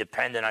need to be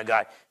dependent on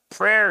God.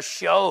 Prayer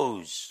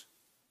shows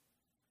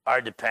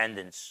our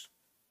dependence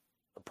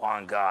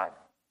upon God.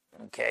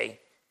 Okay?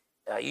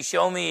 You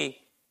show me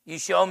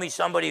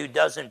somebody who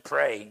doesn't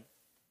pray,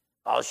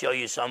 I'll show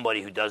you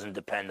somebody who doesn't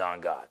depend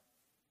on God.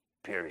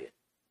 Period.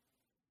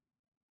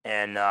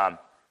 And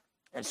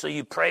so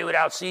you pray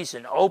without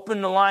ceasing.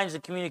 Open the lines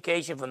of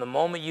communication from the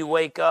moment you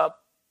wake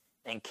up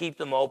and keep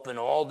them open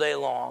all day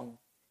long.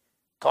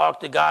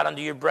 Talk to God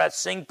under your breath.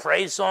 Sing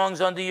praise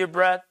songs under your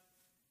breath.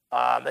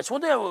 That's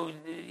one thing, one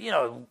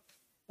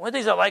of the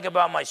things I like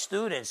about my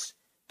students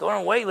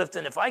during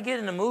weightlifting. If I get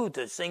in the mood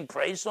to sing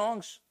praise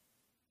songs,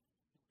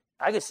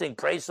 I can sing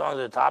praise songs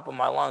at the top of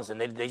my lungs,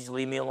 and they just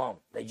leave me alone.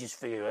 They just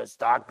figure it's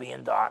Doc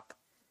being Doc.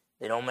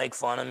 They don't make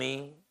fun of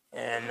me.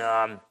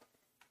 And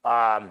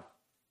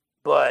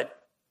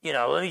but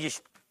let me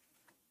just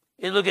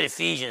look at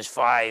Ephesians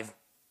 5.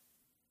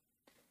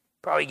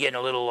 Probably getting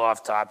a little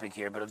off topic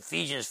here, but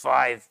Ephesians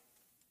 5.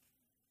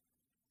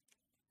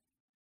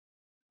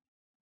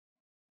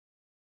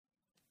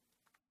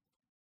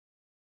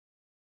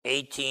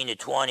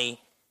 (18-20),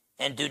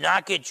 and do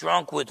not get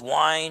drunk with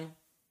wine.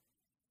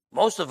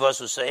 Most of us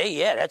will say, hey,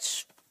 yeah,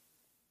 that's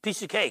a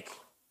piece of cake.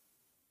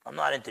 I'm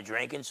not into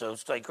drinking, so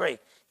it's like, great.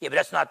 Yeah, but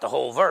that's not the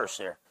whole verse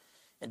there.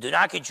 And do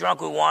not get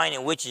drunk with wine,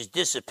 in which is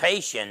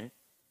dissipation,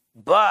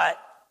 but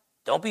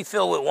don't be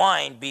filled with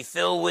wine, be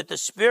filled with the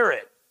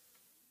Spirit.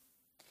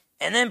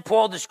 And then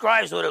Paul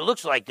describes what it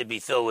looks like to be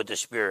filled with the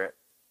Spirit.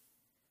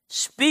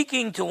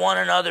 Speaking to one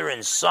another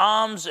in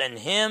psalms and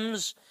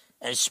hymns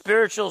and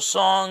spiritual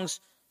songs,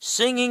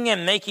 singing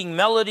and making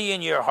melody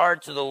in your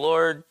heart to the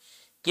Lord,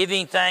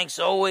 giving thanks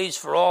always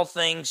for all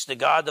things to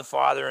God the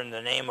Father in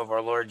the name of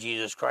our Lord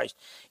Jesus Christ.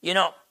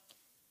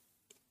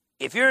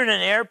 If you're in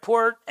an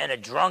airport and a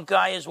drunk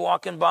guy is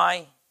walking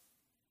by,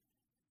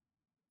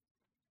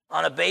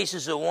 on a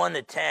basis of 1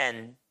 to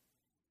 10,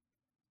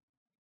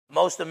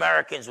 most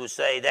Americans would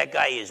say that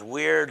guy is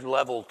weird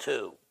level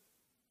 2.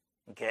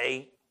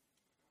 Okay?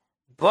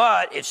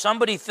 But if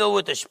somebody filled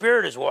with the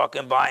Spirit is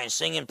walking by and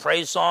singing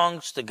praise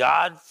songs to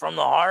God from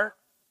the heart,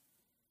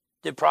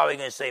 they're probably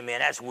going to say, man,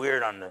 that's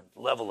weird on the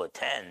level of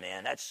 10,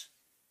 man.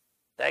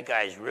 That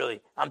guy's really,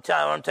 I'm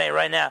telling you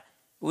right now,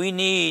 we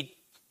need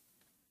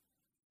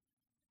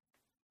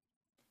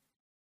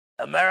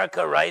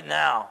America right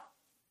now,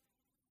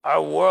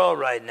 our world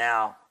right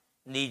now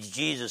needs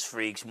Jesus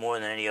freaks more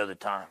than any other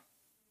time.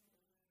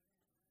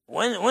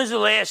 When's the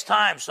last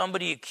time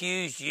somebody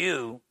accused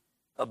you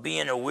of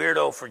being a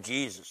weirdo for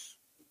Jesus?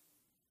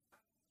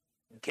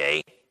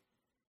 Okay?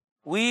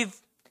 We've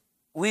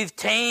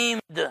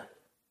tamed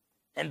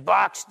and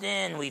boxed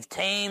in, we've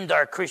tamed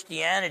our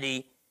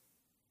Christianity,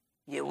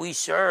 yet we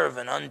serve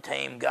an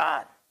untamed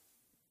God.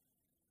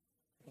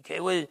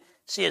 Okay, what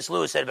C.S.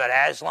 Lewis said about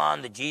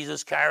Aslan, the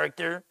Jesus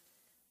character.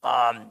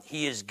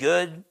 He is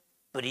good,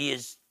 but he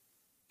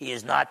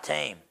is not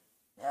tame.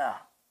 Yeah.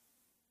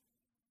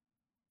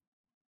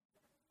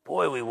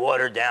 Boy, we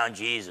watered down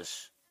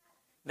Jesus.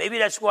 Maybe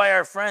that's why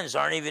our friends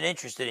aren't even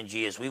interested in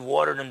Jesus. We've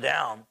watered him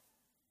down.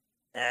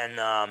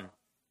 And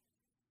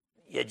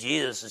yet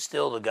Jesus is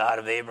still the God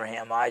of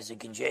Abraham,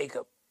 Isaac, and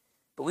Jacob.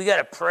 But we got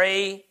to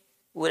pray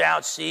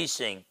without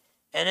ceasing.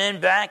 And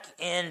then back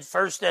in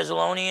 1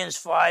 Thessalonians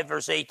 5,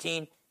 verse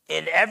 18,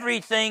 in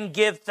everything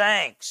give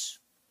thanks.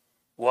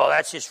 Well,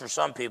 that's just for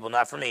some people,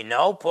 not for me.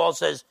 No, Paul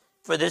says,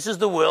 for this is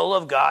the will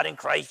of God in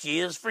Christ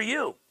Jesus for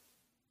you.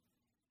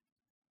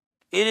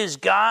 It is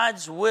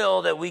God's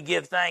will that we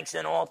give thanks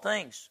in all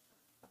things.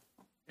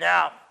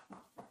 Now,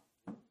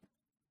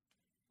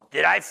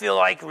 did I feel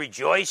like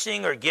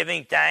rejoicing or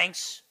giving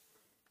thanks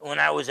when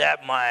I was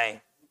at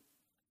my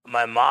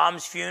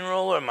mom's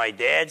funeral or my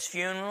dad's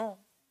funeral?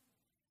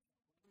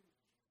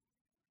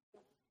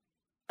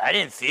 I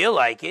didn't feel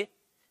like it.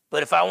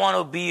 But if I want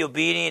to be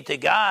obedient to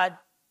God,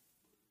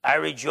 I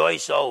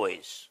rejoice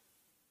always.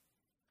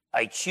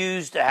 I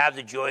choose to have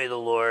the joy of the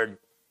Lord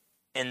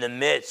in the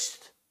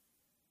midst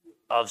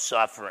of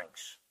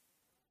sufferings.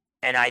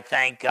 And I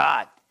thank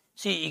God.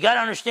 See, you got to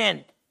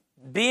understand,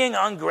 being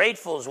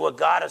ungrateful is what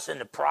got us in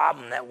the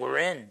problem that we're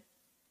in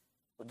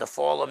with the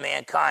fall of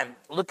mankind.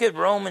 Look at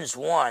Romans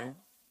 1.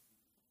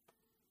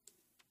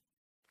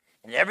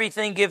 In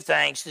everything give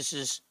thanks. This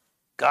is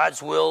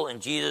God's will in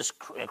Jesus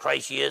and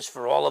Christ Jesus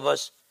for all of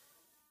us.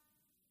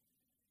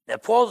 Now,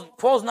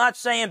 Paul's not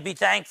saying be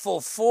thankful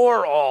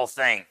for all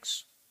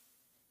things.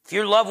 If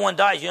your loved one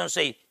dies, you don't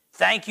say,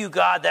 thank you,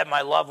 God, that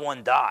my loved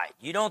one died.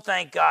 You don't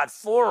thank God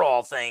for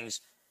all things.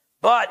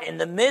 But in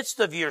the midst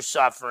of your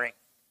suffering,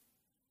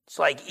 it's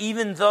like,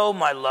 even though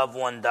my loved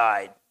one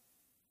died,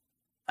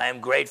 I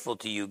am grateful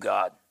to you,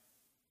 God.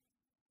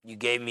 You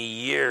gave me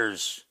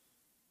years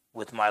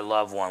with my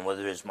loved one,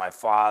 whether it's my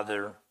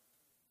father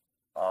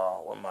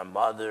or my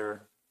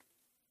mother.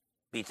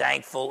 Be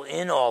thankful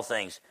in all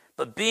things.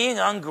 But being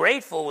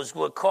ungrateful was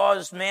what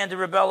caused man to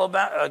rebel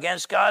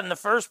against God in the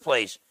first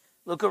place.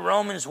 Look at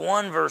Romans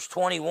 1, verse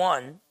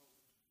 21.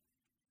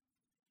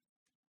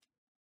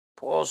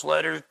 Paul's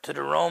letter to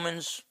the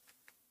Romans,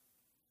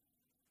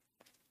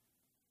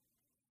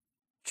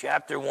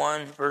 chapter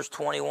 1, verse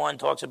 21,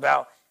 talks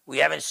about we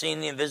haven't seen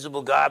the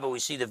invisible God, but we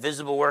see the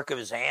visible work of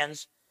his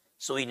hands,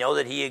 so we know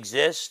that he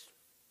exists.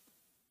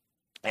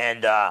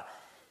 But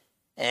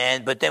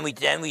then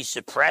we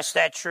suppress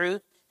that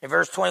truth. In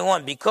verse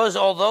 21, because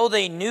although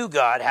they knew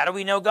God, how do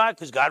we know God?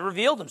 Because God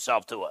revealed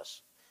himself to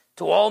us,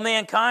 to all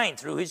mankind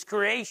through his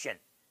creation.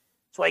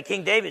 That's why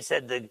King David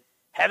said, the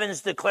heavens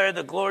declare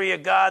the glory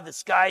of God, the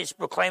skies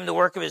proclaim the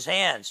work of his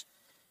hands.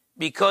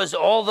 Because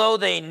although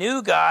they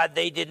knew God,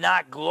 they did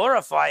not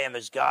glorify him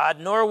as God,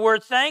 nor were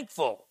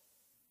thankful,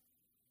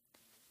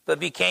 but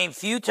became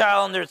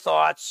futile in their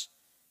thoughts,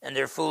 and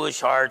their foolish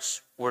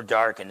hearts were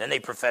darkened. Then they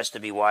professed to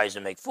be wise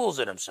and make fools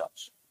of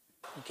themselves.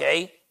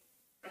 Okay?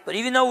 But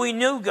even though we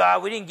knew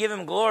God, we didn't give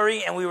him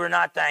glory, and we were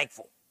not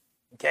thankful.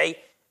 Okay?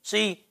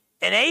 See,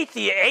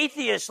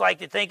 atheists like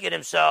to think of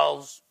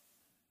themselves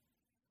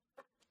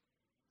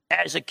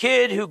as a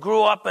kid who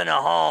grew up in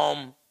a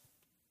home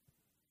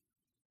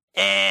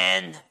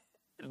and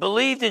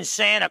believed in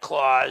Santa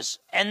Claus,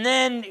 and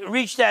then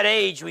reached that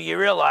age where you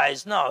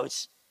realize, no,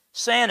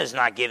 Santa's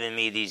not giving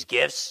me these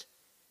gifts.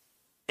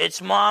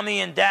 It's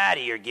mommy and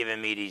daddy are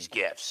giving me these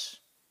gifts.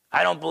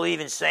 I don't believe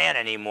in Santa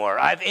anymore.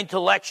 I've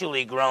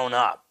intellectually grown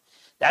up.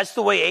 That's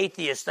the way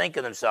atheists think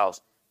of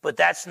themselves. But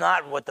that's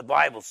not what the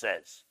Bible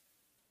says.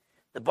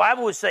 The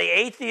Bible would say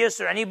atheists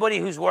or anybody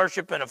who's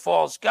worshiping a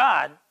false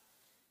god,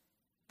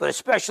 but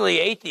especially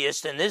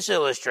atheists in this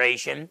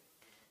illustration,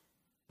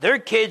 they're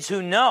kids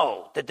who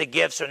know that the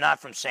gifts are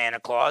not from Santa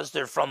Claus.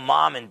 They're from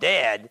mom and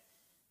dad,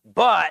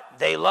 but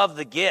they love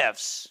the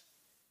gifts,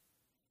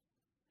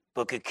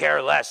 but could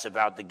care less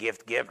about the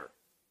gift giver.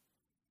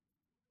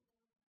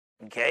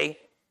 Okay?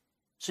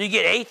 So you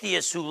get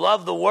atheists who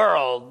love the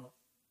world,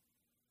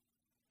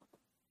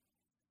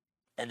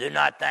 and they're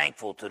not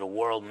thankful to the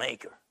world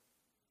maker,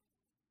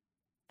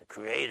 the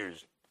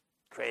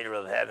creator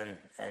of heaven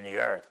and the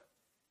earth.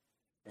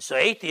 And so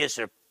atheists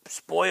are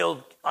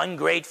spoiled,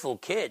 ungrateful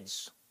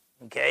kids,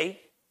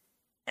 okay?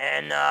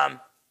 And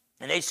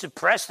they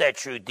suppress that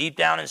truth deep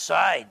down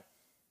inside.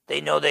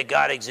 They know that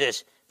God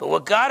exists. But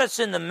what got us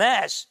in the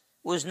mess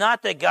was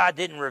not that God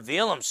didn't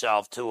reveal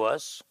himself to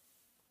us.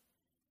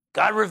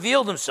 God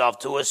revealed himself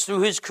to us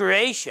through his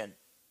creation.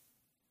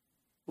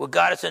 What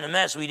got us in the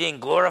mess, we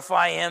didn't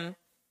glorify him,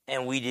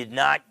 and we did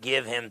not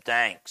give him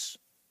thanks.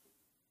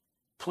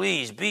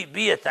 Please,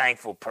 be a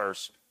thankful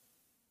person.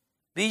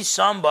 Be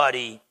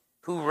somebody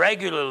who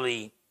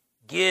regularly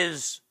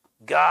gives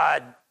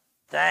God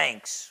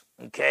thanks,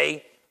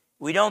 okay?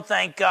 We don't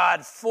thank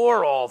God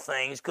for all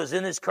things, because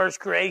in this cursed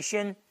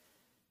creation,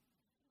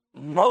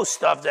 most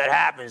stuff that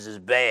happens is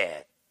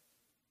bad.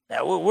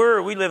 Now,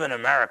 we live in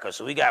America,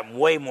 so we got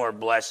way more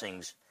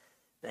blessings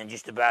than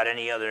just about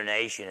any other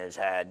nation has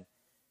had.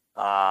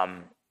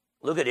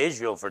 Look at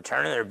Israel for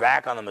turning their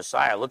back on the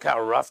Messiah. Look how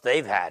rough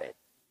they've had it.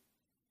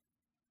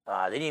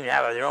 They didn't even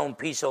have their own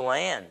piece of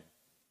land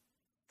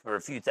for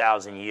a few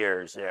thousand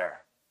years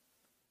there.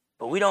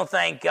 But we don't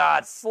thank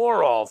God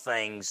for all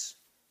things,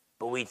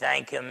 but we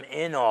thank him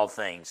in all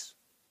things.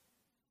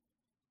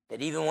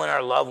 That even when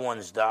our loved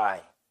ones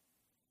die,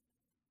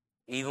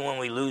 even when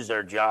we lose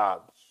our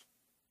jobs,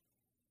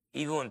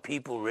 even when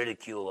people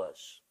ridicule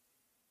us,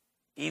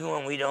 even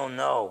when we don't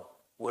know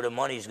where the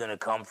money's going to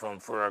come from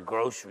for our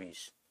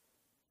groceries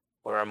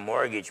or our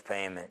mortgage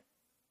payment,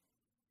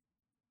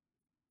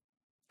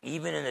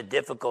 even in the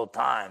difficult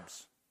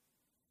times,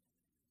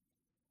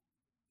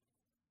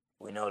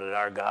 we know that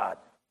our God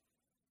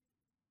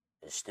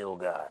is still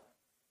God.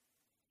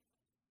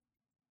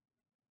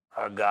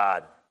 Our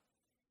God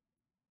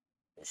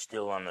is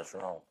still on the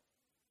throne.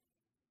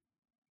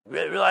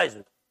 Realize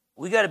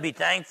we got to be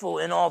thankful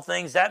in all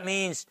things. That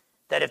means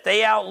that if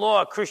they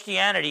outlaw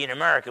Christianity in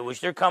America, which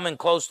they're coming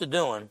close to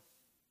doing,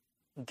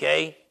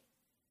 okay,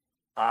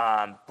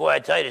 Boy, I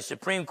tell you, the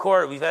Supreme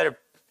Court, we've had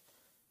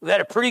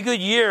a pretty good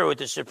year with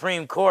the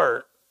Supreme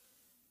Court,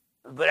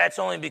 but that's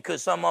only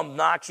because some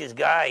obnoxious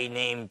guy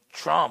named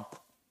Trump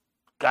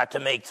got to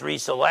make 3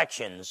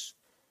 selections,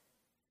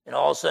 and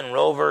all of a sudden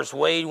Roe versus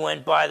Wade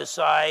went by the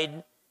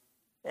side,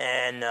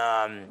 and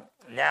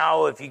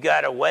now if you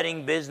got a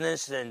wedding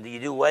business and you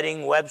do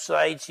wedding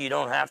websites, you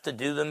don't have to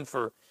do them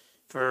for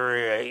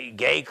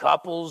gay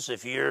couples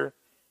if you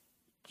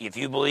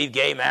believe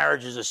gay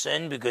marriage is a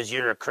sin because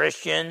you're a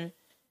Christian.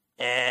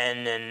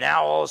 And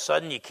now all of a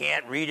sudden you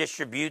can't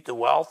redistribute the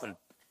wealth and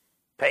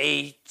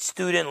pay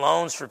student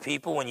loans for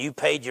people when you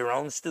paid your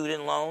own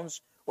student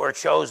loans or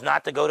chose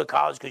not to go to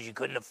college because you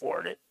couldn't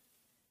afford it.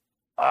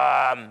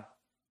 But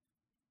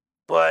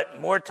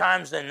more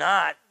times than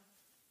not,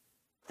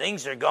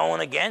 things are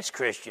going against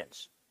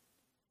Christians.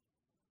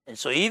 And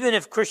so even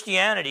if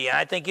Christianity, and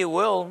I think it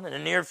will in the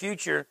near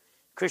future,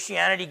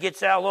 Christianity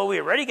gets outlawed. We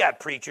already got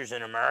preachers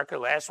in America.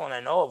 Last one I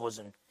know of was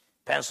in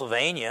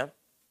Pennsylvania.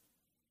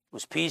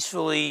 Was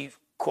peacefully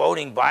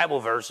quoting Bible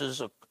verses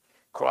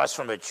across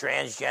from a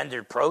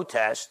transgender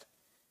protest,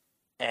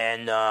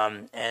 and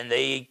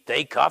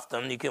they cuffed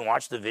them. You can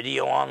watch the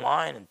video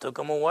online and took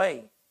them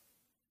away.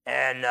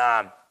 And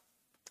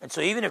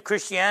so even if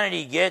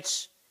Christianity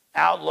gets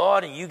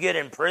outlawed and you get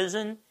in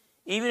prison,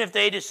 even if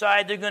they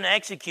decide they're going to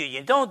execute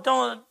you,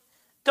 don't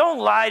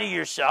lie to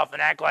yourself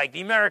and act like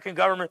the American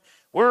government,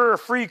 we're a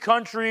free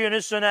country and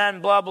this and that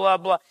and blah, blah,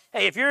 blah.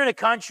 Hey, if you're in a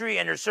country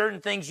and there's certain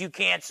things you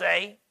can't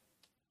say,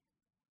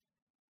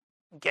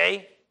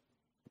 okay?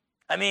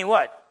 I mean,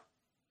 what?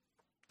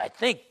 I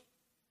think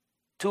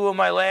 2 of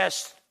my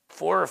last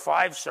 4 or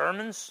 5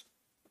 sermons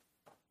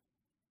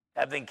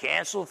have been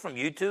canceled from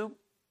YouTube.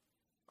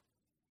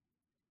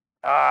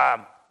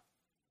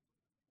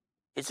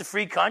 It's a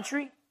free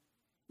country.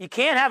 You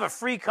can't have a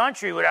free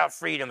country without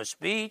freedom of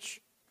speech.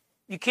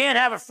 You can't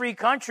have a free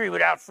country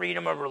without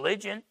freedom of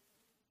religion.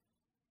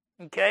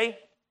 Okay?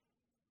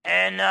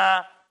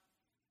 And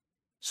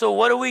so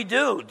what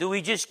do? Do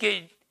we just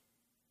get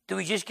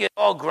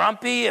all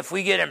grumpy if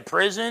we get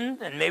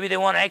imprisoned and maybe they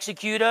want to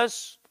execute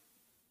us?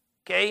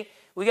 Okay?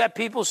 We got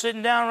people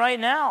sitting down right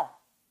now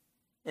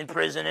in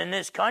prison in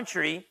this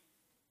country,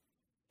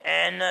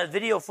 and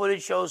video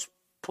footage shows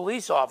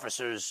police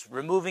officers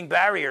removing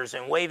barriers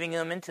and waving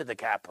them into the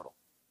Capitol.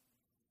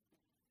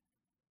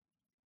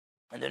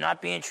 And they're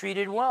not being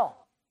treated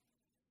well.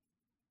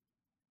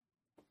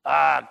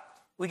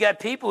 We got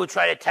people who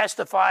try to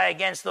testify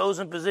against those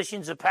in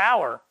positions of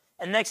power,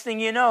 and next thing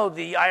you know,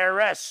 the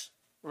IRS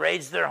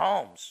raids their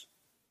homes.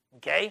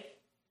 Okay?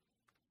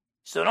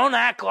 So don't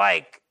act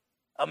like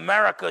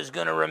America is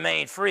going to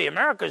remain free.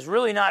 America is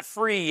really not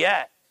free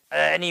yet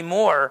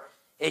anymore.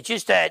 It's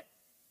just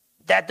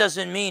that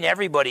doesn't mean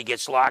everybody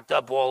gets locked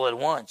up all at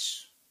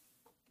once.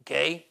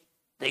 Okay?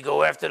 They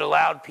go after the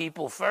loud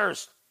people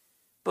first.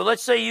 But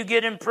let's say you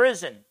get in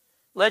prison.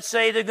 Let's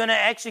say they're going to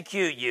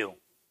execute you.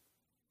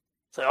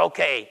 So,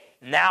 okay,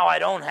 now I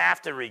don't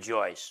have to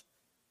rejoice.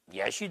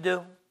 Yes, you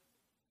do.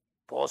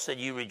 Paul said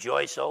you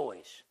rejoice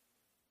always.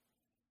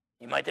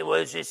 You might think,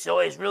 well, it's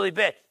always really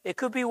bad. It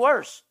could be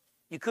worse.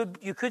 You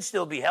could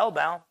still be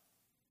hellbound.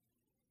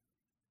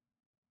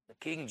 The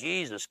King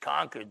Jesus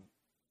conquered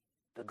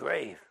the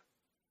grave.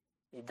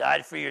 He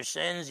died for your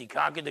sins. He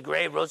conquered the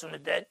grave, rose from the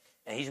dead,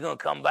 and he's going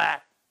to come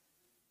back.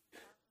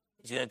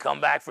 He's going to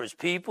come back for his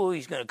people.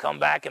 He's going to come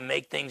back and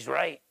make things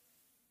right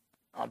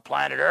on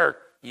planet Earth.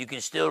 You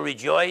can still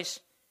rejoice,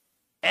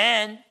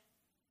 and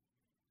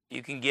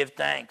you can give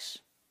thanks.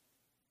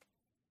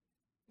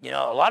 You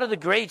know, a lot of the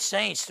great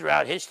saints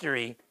throughout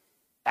history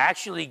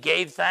actually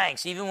gave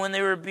thanks, even when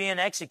they were being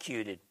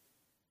executed.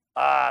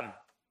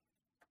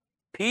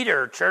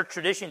 Peter, church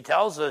tradition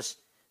tells us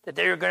that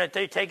they were going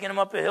to taking him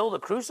up a hill to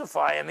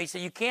crucify him. He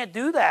said, you can't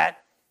do that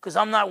because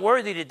I'm not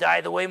worthy to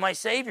die the way my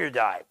Savior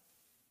died.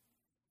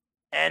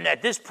 And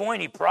at this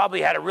point, he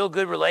probably had a real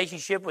good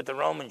relationship with the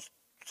Roman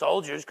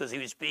soldiers because he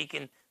was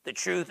speaking the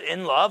truth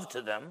in love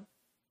to them.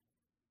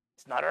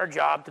 It's not our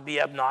job to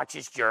be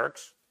obnoxious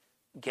jerks,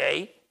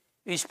 okay?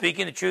 He's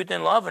speaking the truth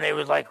in love, and they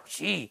was like,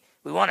 gee,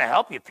 we want to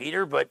help you,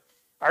 Peter, but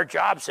our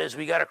job says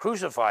we got to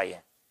crucify you.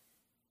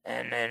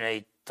 And then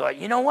they thought,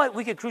 you know what?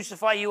 We could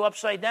crucify you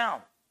upside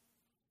down,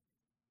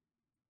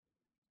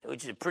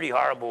 which is a pretty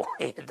horrible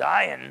way of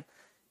dying.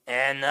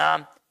 And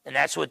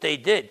that's what they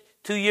did.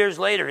 2 years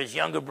later, his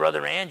younger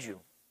brother Andrew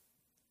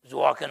was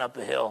walking up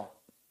a hill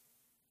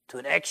to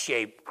an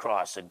X-shaped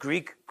cross, a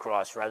Greek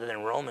cross rather than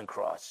a Roman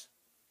cross,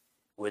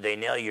 where they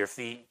nail your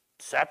feet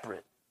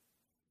separate.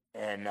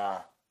 And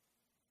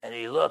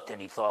he looked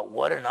and he thought,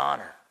 what an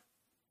honor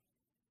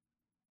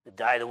to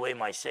die the way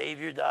my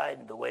Savior died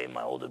and the way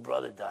my older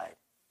brother died.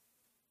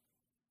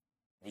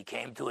 And he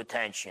came to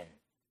attention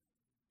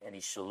and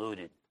he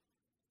saluted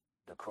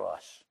the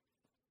cross.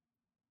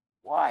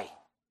 Why?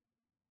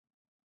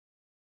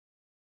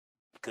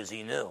 Because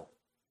he knew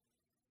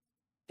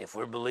if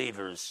we're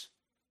believers,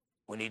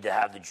 we need to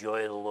have the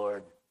joy of the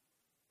Lord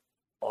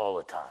all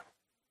the time.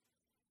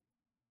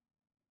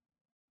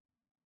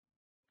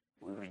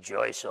 We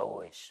rejoice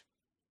always.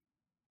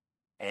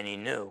 And he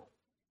knew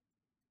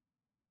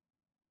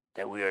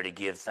that we are to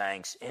give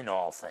thanks in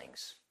all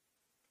things.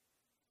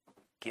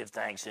 Give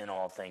thanks in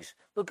all things.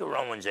 Look at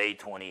Romans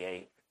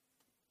 8:28.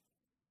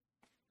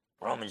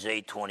 Romans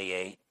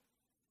 8:28.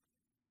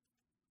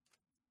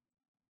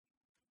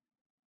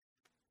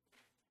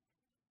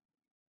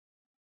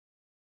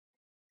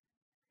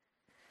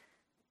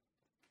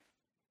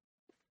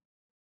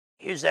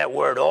 Here's that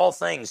word, all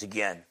things,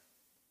 again.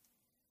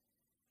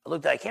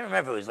 I can't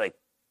remember if it was like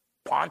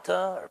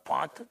Ponta or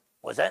Ponta.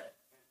 Was that?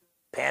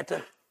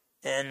 Panta?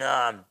 And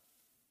I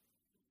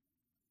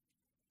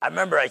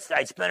remember I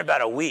spent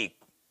about a week,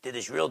 did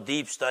this real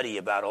deep study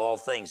about all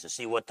things to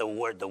see what the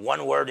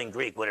one word in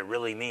Greek, what it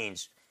really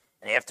means.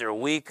 And after a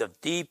week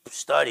of deep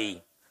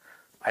study,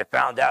 I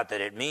found out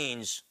that it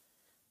means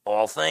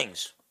all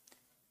things.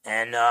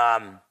 And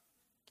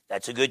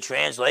that's a good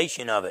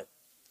translation of it.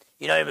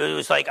 You know, it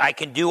was like, I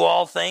can do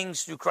all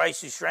things through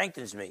Christ who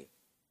strengthens me.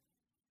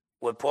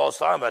 What Paul's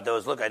talking about, though,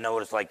 is, look, I know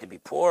what it's like to be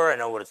poor. I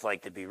know what it's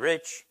like to be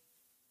rich.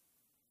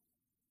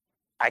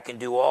 I can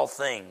do all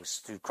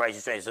things through Christ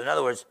who strengthens me. So in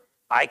other words,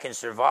 I can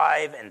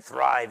survive and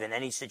thrive in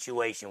any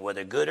situation,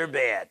 whether good or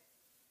bad,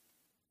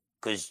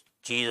 because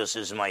Jesus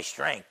is my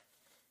strength.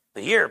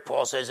 But here,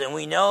 Paul says, and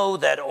we know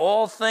that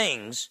all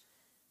things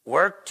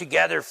work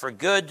together for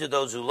good to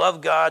those who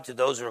love God, to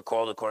those who are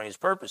called according to his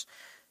purpose.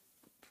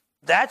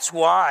 That's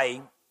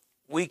why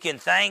we can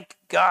thank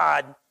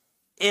God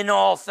in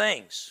all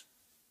things,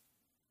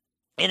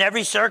 in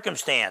every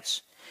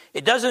circumstance.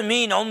 It doesn't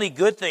mean only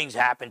good things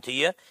happen to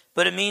you,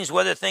 but it means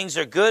whether things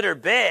are good or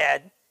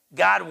bad,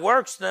 God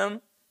works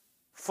them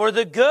for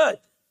the good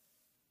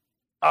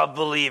of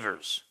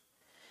believers.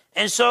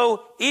 And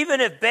so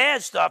even if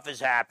bad stuff is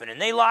happening,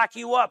 they lock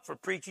you up for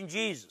preaching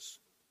Jesus.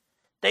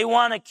 They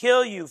want to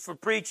kill you for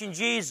preaching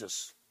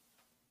Jesus.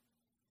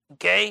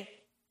 Okay?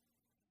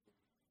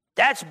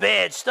 That's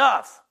bad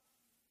stuff.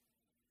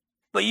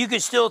 But you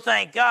can still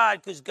thank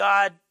God because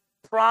God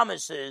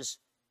promises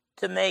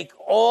to make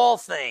all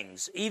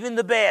things, even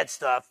the bad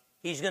stuff,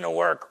 he's going to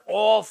work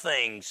all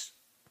things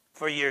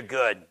for your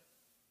good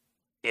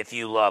if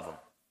you love him.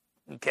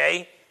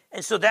 Okay?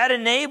 And so that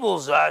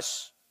enables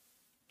us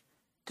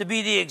to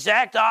be the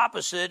exact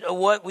opposite of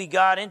what we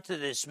got into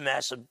this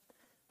mess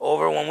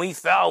over. When we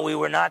fell, we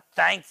were not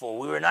thankful.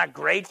 We were not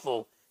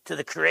grateful to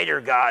the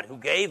Creator God who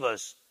gave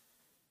us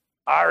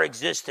our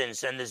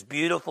existence and this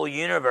beautiful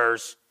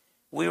universe.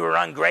 We were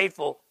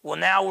ungrateful. Well,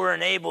 now we're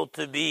enabled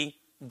to be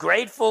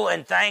grateful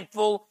and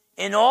thankful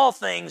in all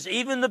things,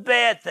 even the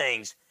bad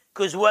things.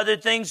 Because whether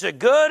things are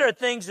good or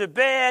things are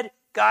bad,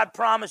 God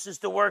promises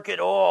to work it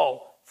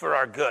all for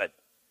our good.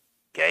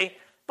 Okay?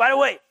 By the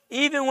way,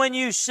 even when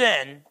you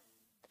sin,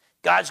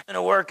 God's going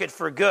to work it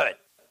for good.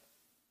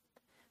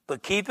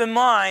 But keep in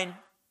mind,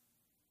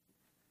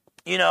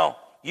 you know,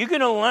 you're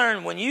going to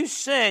learn, when you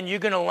sin, you're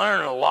going to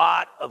learn a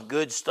lot of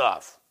good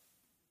stuff.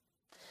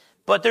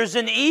 But there's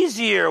an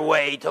easier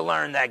way to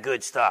learn that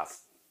good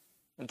stuff.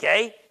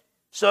 Okay?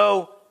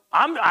 So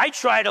I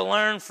try to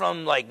learn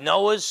from like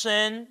Noah's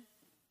sin,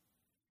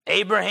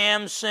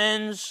 Abraham's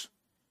sins,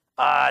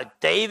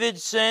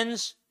 David's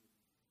sins.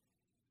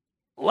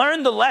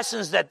 Learn the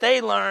lessons that they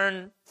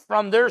learned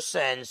from their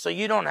sins so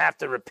you don't have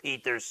to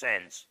repeat their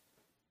sins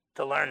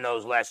to learn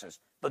those lessons.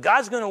 But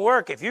God's going to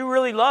work. If you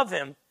really love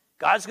him,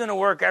 God's going to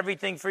work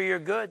everything for your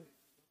good.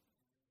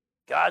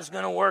 God's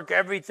going to work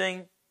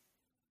everything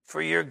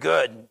for your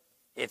good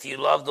if you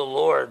love the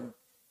Lord.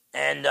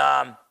 And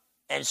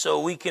so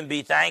we can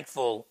be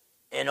thankful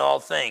in all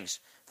things.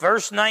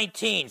 Verse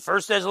 19,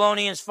 1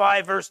 Thessalonians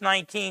 5, verse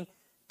 19,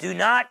 do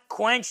not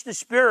quench the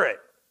spirit.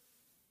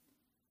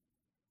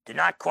 Do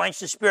not quench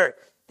the spirit.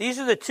 These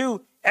are the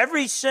two.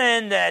 Every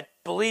sin that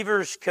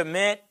believers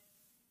commit,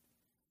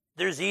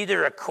 there's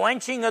either a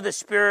quenching of the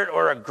spirit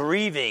or a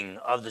grieving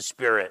of the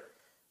spirit.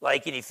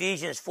 Like in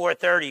Ephesians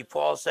 4:30,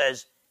 Paul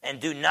says, and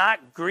do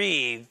not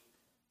grieve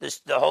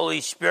the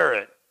Holy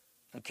Spirit.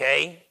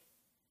 Okay?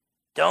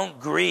 Don't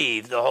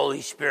grieve the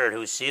Holy Spirit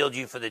who sealed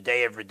you for the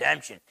day of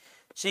redemption.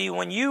 See,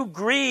 when you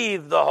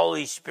grieve the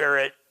Holy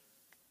Spirit,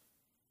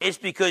 it's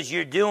because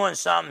you're doing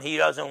something he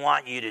doesn't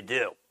want you to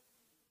do.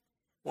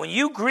 When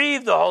you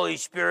grieve the Holy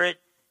Spirit,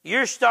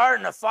 you're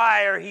starting a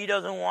fire he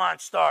doesn't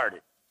want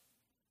started.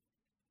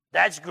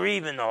 That's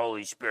grieving the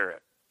Holy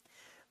Spirit.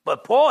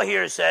 But Paul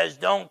here says,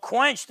 don't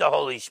quench the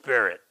Holy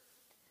Spirit.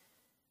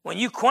 When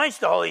you quench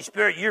the Holy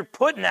Spirit, you're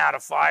putting out a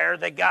fire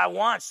that God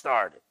wants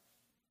started.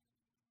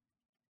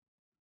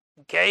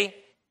 Okay?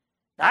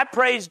 I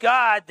praise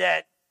God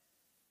that,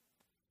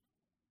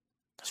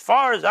 as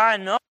far as I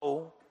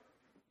know,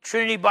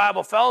 Trinity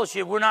Bible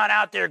Fellowship, we're not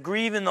out there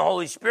grieving the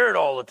Holy Spirit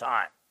all the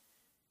time.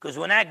 Because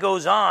when that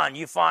goes on,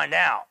 you find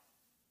out.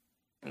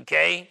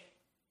 Okay?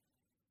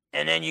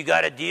 And then you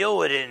got to deal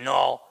with it and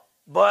all.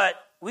 But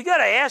we got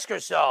to ask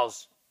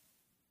ourselves,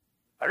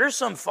 are there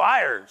some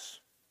fires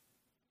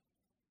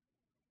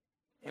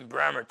in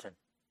Bremerton?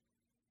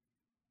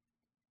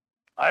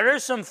 Are there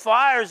some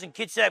fires in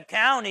Kitsap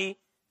County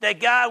that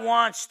God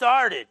wants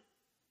started?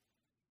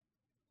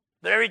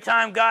 But every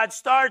time God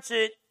starts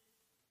it,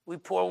 We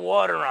pour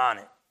water on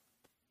it.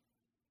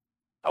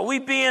 Are we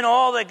being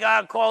all that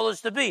God called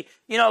us to be?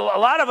 You know, a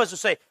lot of us will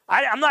say,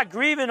 I'm not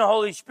grieving the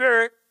Holy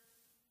Spirit.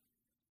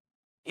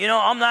 You know,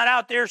 I'm not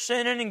out there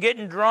sinning and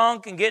getting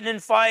drunk and getting in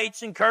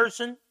fights and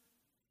cursing.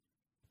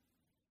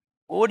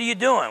 Well, what are you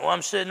doing? Well,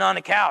 I'm sitting on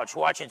the couch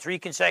watching 3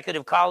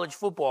 consecutive college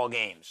football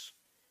games.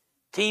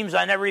 Teams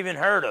I never even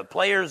heard of.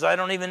 Players I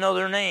don't even know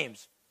their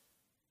names.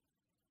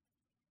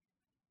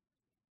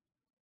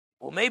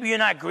 Well, maybe you're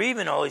not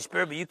grieving the Holy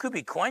Spirit, but you could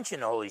be quenching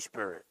the Holy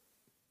Spirit.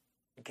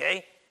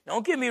 Okay?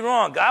 Don't get me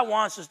wrong. God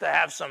wants us to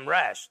have some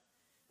rest.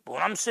 But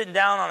when I'm sitting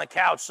down on the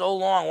couch so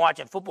long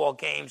watching football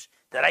games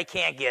that I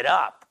can't get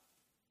up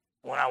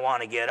when I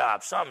want to get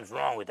up, something's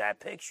wrong with that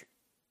picture.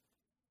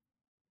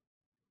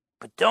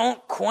 But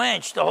don't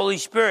quench the Holy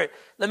Spirit.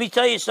 Let me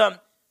tell you something.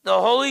 The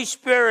Holy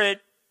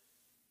Spirit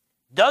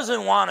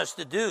doesn't want us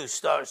to do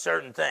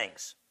certain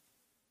things.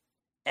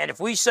 And if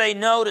we say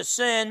no to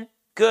sin,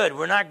 good.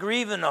 We're not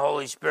grieving the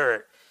Holy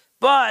Spirit.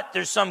 But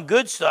there's some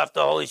good stuff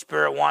the Holy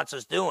Spirit wants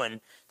us doing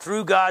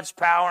through God's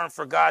power and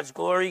for God's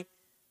glory.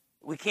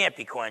 We can't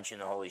be quenching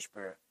the Holy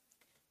Spirit.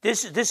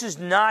 This is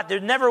not,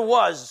 there never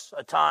was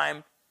a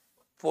time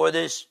for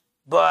this,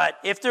 but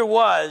if there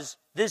was,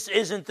 this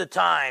isn't the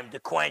time to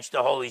quench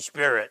the Holy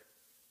Spirit.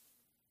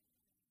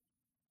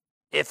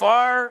 If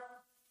our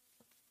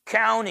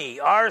county,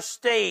 our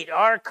state,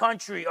 our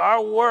country,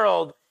 our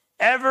world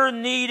ever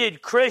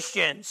needed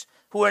Christians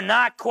who are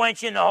not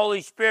quenching the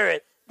Holy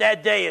Spirit,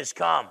 that day has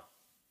come.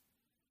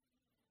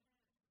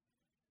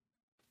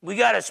 We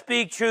got to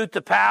speak truth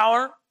to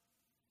power.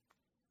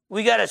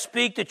 We got to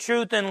speak the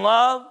truth in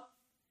love.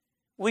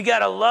 We got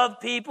to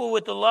love people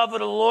with the love of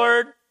the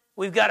Lord.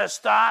 We've got to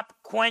stop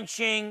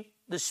quenching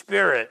the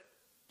Spirit.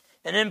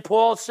 And then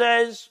Paul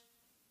says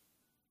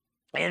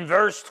in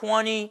verse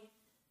 20,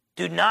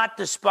 do not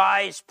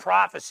despise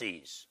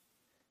prophecies.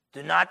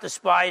 Do not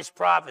despise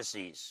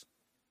prophecies.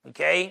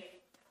 Okay?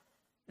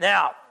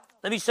 Now,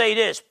 let me say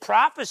this.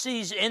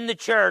 Prophecies in the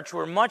church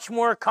were much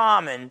more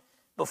common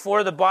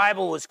before the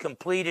Bible was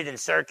completed and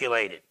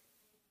circulated.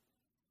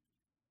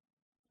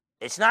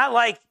 It's not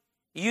like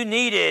you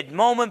needed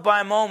moment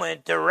by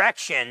moment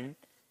direction,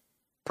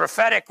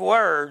 prophetic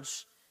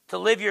words to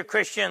live your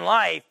Christian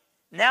life.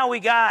 Now we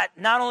got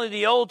not only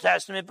the Old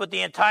Testament, but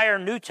the entire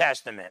New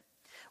Testament.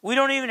 We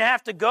don't even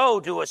have to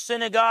go to a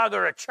synagogue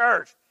or a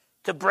church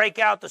to break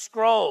out the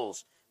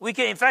scrolls. We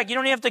can, in fact, you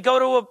don't even have to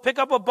go to pick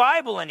up a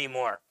Bible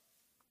anymore.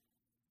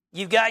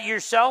 You've got your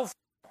cell phone.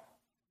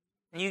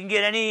 You can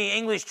get any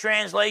English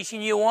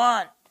translation you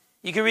want.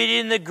 You can read it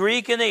in the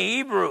Greek and the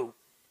Hebrew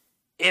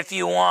if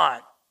you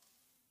want.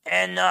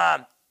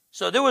 And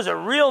so there was a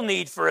real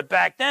need for it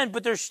back then,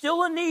 but there's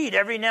still a need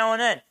every now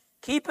and then.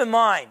 Keep in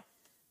mind,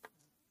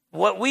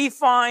 what we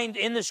find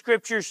in the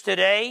Scriptures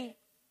today,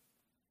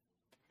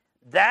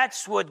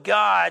 that's what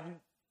God,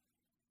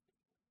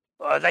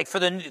 like for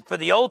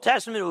the Old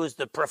Testament, it was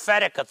the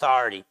prophetic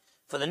authority.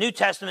 For the New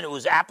Testament, it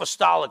was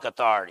apostolic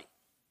authority.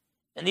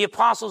 And the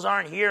apostles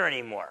aren't here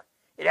anymore.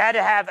 It had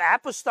to have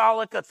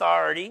apostolic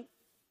authority.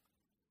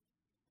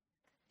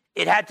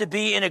 It had to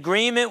be in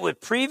agreement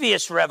with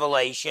previous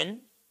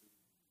revelation,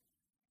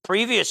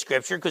 previous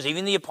Scripture, because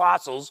even the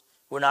apostles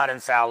were not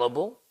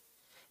infallible.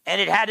 And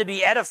it had to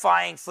be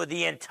edifying for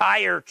the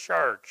entire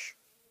church.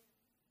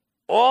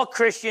 All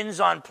Christians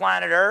on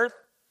planet Earth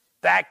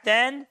back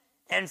then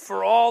and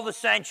for all the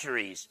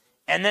centuries.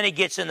 And then it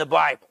gets in the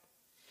Bible.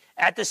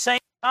 At the same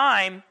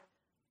time,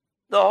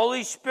 the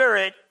Holy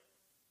Spirit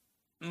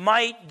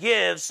might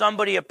give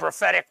somebody a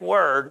prophetic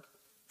word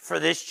for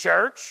this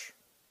church,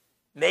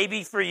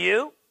 maybe for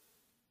you,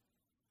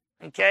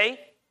 okay?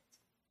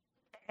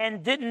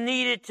 And didn't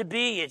need it to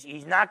be.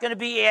 He's not going to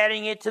be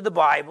adding it to the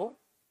Bible.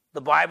 The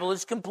Bible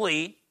is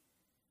complete.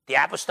 The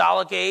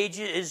apostolic age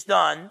is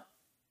done.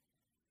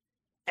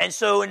 And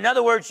so, in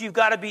other words, you've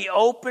got to be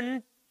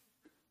open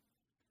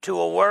to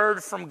a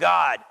word from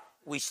God.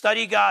 We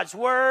study God's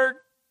word,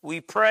 we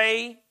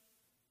pray,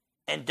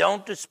 and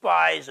don't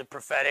despise a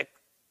prophetic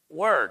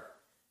word.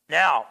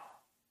 Now,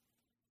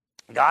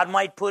 God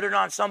might put it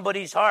on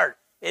somebody's heart.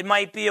 It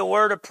might be a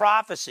word of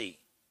prophecy.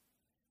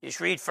 Just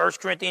read 1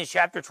 Corinthians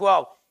chapter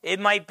 12. It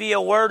might be a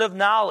word of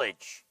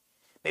knowledge.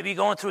 Maybe you're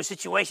going through a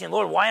situation.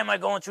 Lord, why am I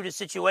going through this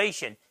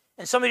situation?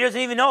 And somebody doesn't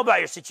even know about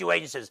your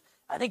situation says,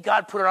 I think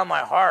God put it on my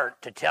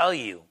heart to tell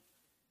you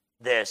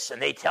this. And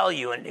they tell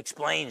you and it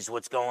explains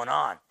what's going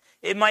on.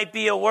 It might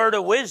be a word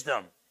of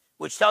wisdom,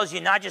 which tells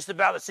you not just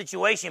about the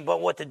situation,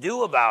 but what to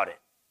do about it.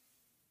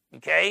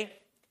 Okay?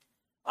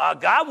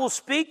 God will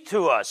speak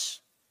to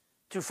us,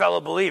 to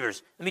fellow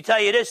believers. Let me tell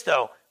you this,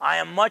 though. I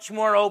am much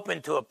more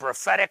open to a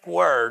prophetic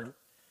word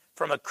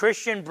from a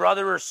Christian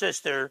brother or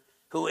sister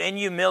who, in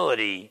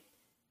humility,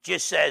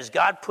 just says,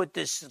 God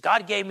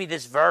gave me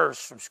this verse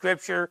from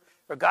Scripture,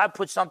 or God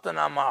put something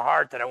on my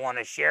heart that I want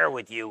to share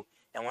with you.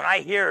 And when I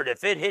hear it,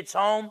 if it hits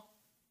home,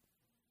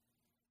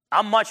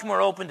 I'm much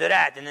more open to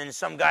that than then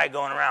some guy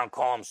going around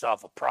calling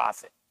himself a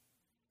prophet.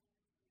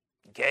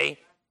 Okay?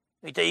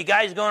 Let me tell you,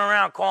 guys going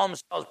around calling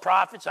themselves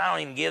prophets, I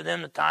don't even give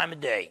them the time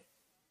of day.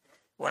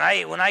 When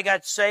I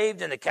got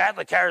saved in the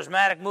Catholic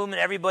charismatic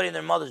movement, everybody and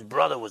their mother's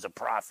brother was a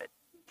prophet.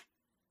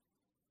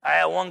 I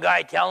had one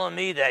guy telling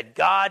me that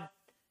God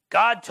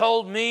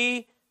told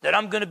me that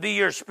I'm going to be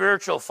your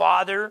spiritual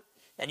father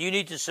and you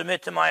need to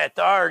submit to my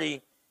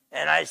authority.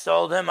 And I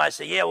told him, I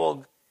said, yeah,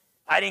 well,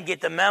 I didn't get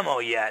the memo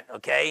yet,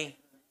 okay?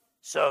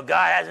 So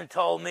God hasn't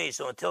told me.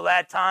 So until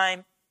that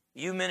time,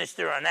 you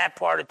minister on that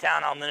part of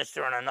town, I'll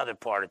minister on another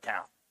part of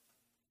town,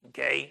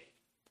 okay?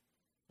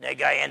 That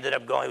guy ended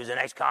up going, he was an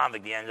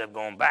ex-convict, he ended up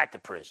going back to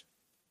prison.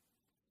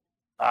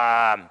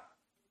 I've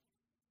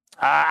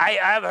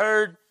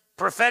heard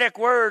prophetic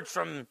words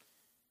from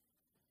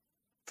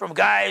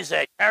guys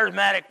at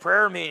charismatic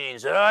prayer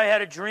meetings that I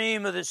had a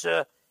dream of this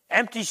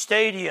empty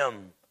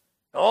stadium.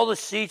 All the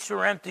seats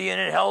were empty and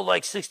it held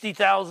like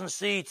 60,000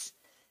 seats.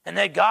 And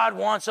that God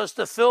wants us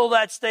to fill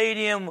that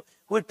stadium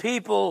with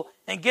people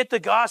and get the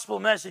gospel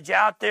message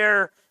out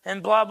there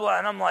and blah, blah.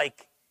 And I'm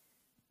like,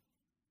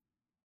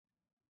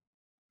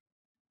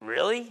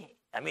 really?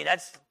 I mean,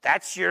 that's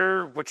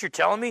what you're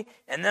telling me?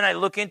 And then I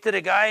look into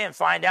the guy and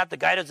find out the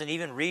guy doesn't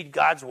even read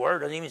God's word,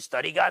 doesn't even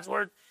study God's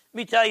word. Let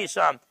me tell you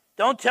something.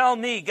 Don't tell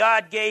me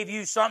God gave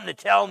you something to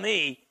tell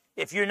me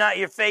if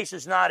your face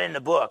is not in the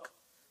book.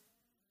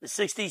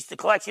 The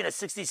collection of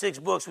 66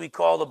 books we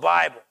call the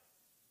Bible.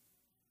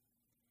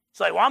 It's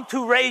like, well, I'm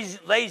too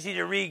lazy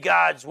to read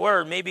God's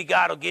word. Maybe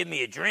God will give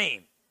me a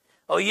dream.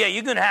 Oh, yeah,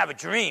 you're going to have a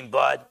dream,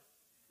 bud.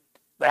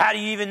 But how do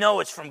you even know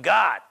it's from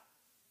God?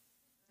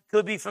 It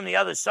could be from the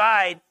other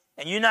side,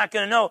 and you're not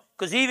going to know.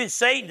 Because even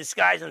Satan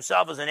disguised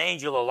himself as an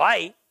angel of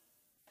light.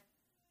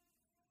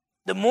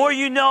 The more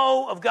you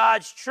know of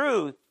God's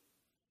truth,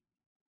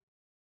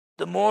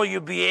 the more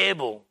you'll be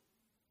able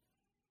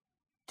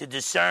to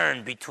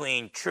discern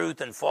between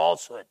truth and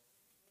falsehood.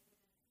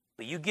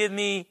 But you give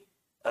me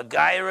a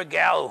guy or a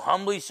gal who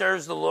humbly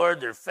serves the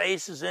Lord, their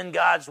face is in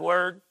God's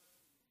word,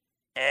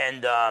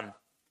 and then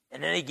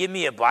they give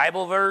me a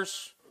Bible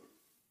verse.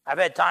 I've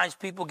had times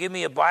people give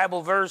me a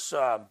Bible verse,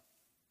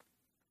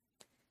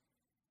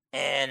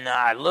 and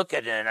I look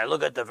at it, and I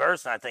look at the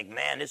verse, and I think,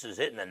 man, this is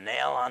hitting the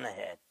nail on the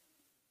head,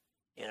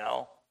 you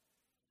know?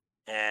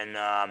 And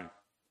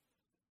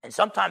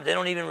sometimes they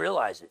don't even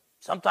realize it.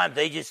 Sometimes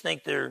they just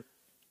think they're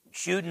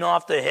shooting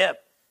off the hip.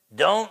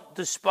 Don't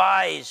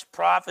despise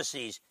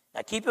prophecies.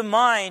 Now keep in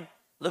mind,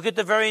 look at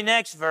the very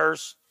next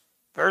verse,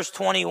 verse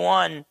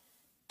 21.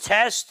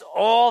 Test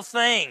all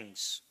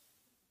things.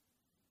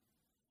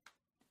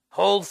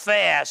 Hold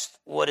fast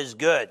what is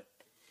good.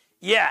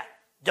 Yeah,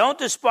 don't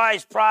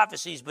despise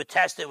prophecies, but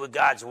test it with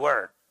God's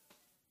word.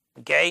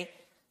 Okay?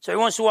 So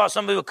every once in a while,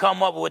 somebody will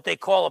come up with what they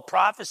call a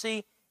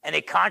prophecy, and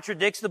it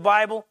contradicts the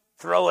Bible.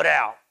 Throw it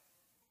out.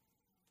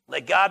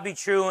 Let God be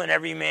true and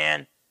every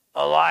man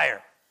a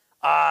liar.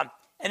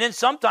 And then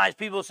sometimes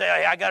people say,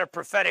 hey, I got a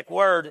prophetic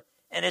word,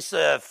 and it's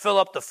to fill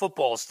up the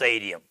football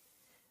stadium.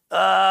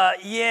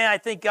 Yeah, I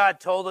think God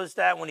told us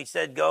that when he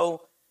said,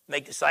 go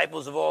make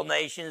disciples of all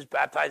nations,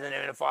 baptize in the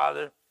name of the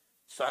Father,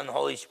 Son, and the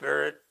Holy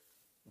Spirit,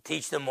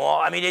 teach them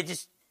all. I mean,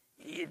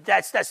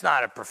 that's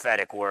not a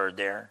prophetic word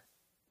there.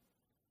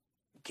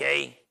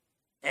 Okay?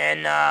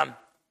 And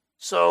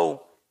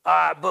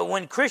but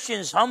when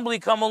Christians humbly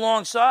come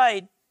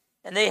alongside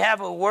and they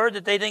have a word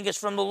that they think is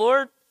from the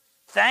Lord,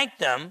 thank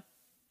them,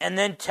 and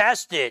then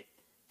test it.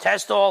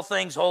 Test all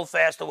things, hold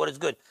fast to what is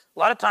good. A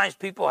lot of times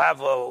people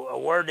have a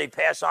word they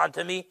pass on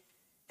to me,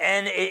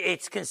 and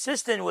it's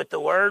consistent with the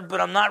word,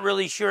 but I'm not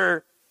really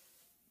sure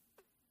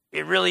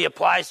it really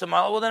applies to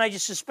my life. Well, then I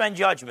just suspend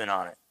judgment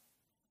on it.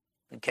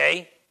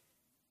 Okay?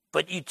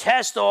 But you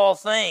test all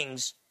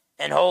things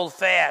and hold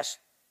fast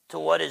to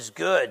what is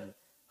good.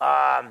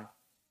 Paul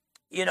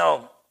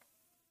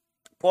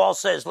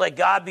says, let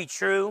God be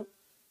true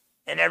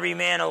and every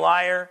man a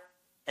liar.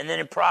 And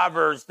then in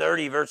Proverbs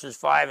 30, verses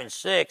 5 and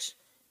 6,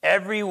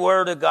 every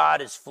word of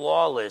God is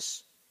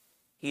flawless.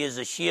 He is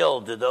a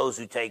shield to those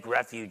who take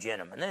refuge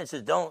in him. And then it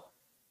says, don't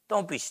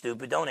be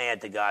stupid. Don't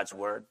add to God's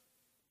word.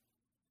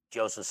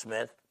 Joseph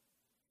Smith,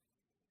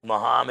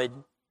 Muhammad.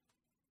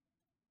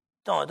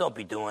 Don't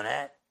be doing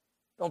that.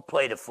 Don't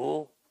play the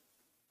fool.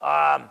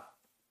 But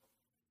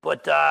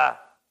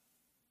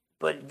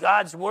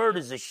God's word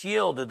is a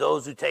shield to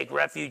those who take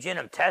refuge in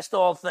him. Test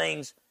all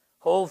things.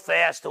 Hold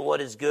fast to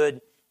what is good.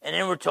 And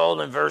then we're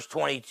told in verse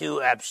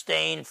 22,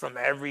 abstain from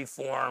every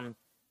form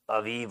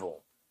of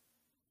evil.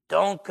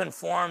 Don't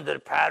conform to the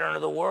pattern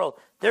of the world.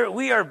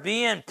 We are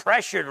being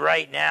pressured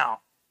right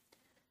now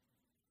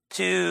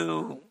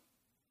to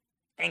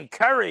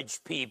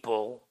encourage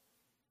people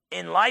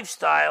in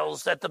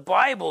lifestyles that the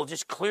Bible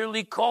just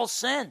clearly calls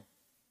sin.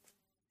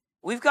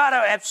 We've got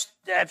to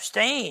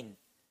abstain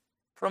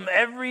from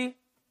every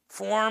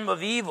form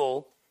of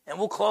evil. And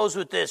we'll close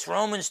with this.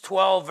 Romans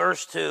 12,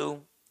 verse 2.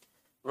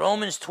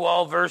 Romans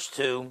 12, verse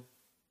 2.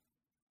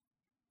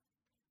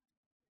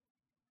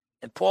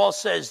 And Paul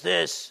says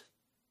this,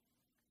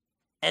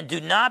 and do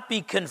not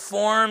be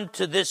conformed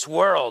to this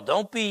world.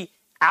 Don't be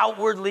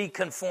outwardly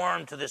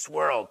conformed to this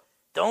world.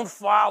 Don't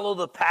follow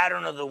the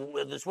pattern of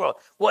this world.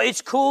 Well,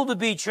 it's cool to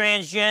be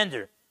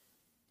transgender.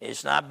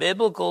 It's not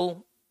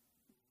biblical.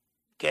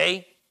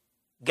 Okay?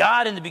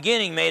 God in the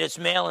beginning made us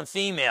male and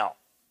female.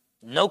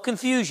 No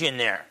confusion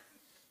there.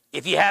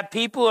 If you have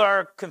people who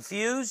are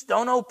confused,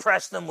 don't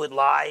oppress them with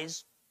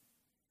lies.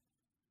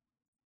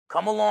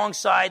 Come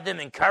alongside them,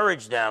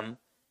 encourage them.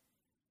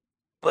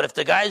 But if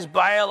the guy's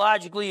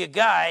biologically a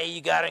guy,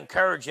 you got to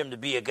encourage him to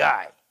be a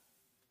guy.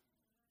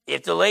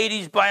 If the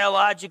lady's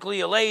biologically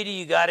a lady,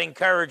 you got to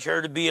encourage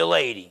her to be a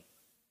lady.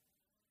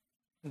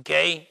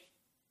 Okay?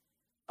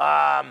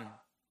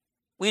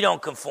 We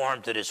don't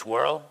conform to this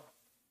world.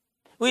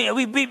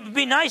 We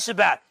be nice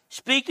about it.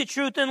 Speak the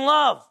truth in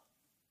love.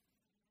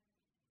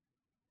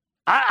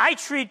 I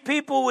treat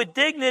people with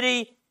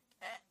dignity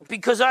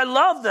because I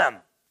love them.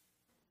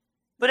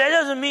 But that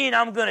doesn't mean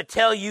I'm going to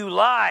tell you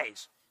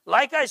lies.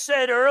 Like I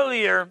said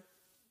earlier,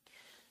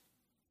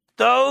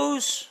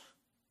 those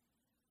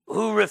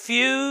who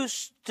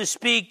refuse to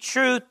speak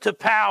truth to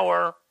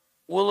power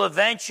will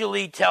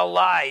eventually tell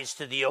lies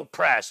to the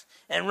oppressed.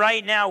 And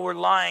right now we're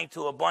lying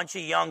to a bunch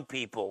of young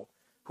people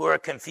who are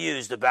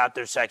confused about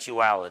their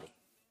sexuality.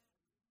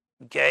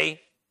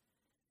 Okay?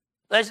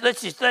 Let's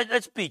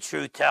be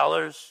truth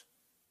tellers.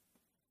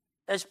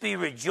 Let's be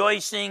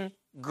rejoicing,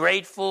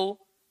 grateful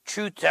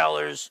truth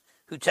tellers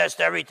who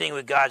test everything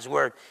with God's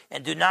word.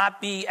 And do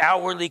not be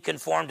outwardly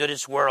conformed to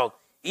this world.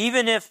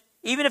 Even if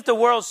the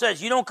world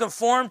says, you don't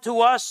conform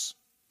to us,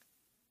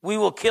 we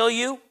will kill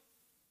you.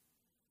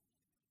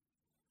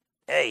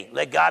 Hey,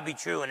 let God be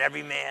true and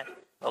every man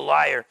a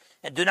liar.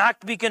 And do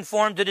not be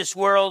conformed to this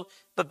world,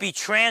 but be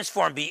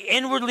transformed. Be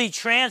inwardly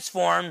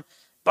transformed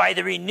by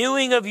the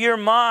renewing of your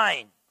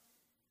mind.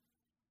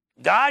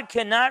 God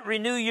cannot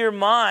renew your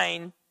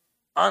mind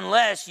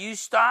unless you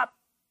stop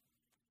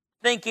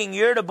thinking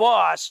you're the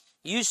boss,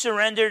 you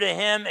surrender to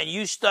him, and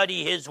you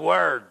study his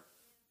word.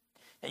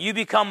 And you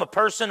become a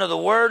person of the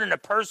word and a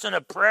person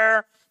of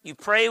prayer. You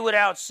pray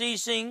without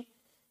ceasing.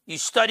 You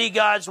study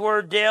God's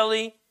word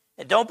daily.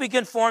 And don't be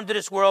conformed to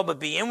this world, but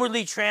be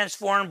inwardly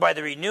transformed by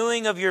the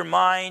renewing of your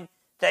mind,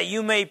 that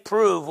you may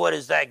prove what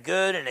is that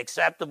good and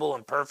acceptable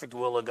and perfect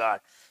will of God.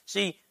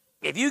 See,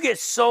 if you get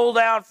sold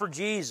out for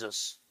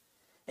Jesus,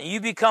 and you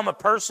become a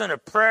person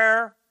of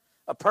prayer,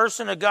 a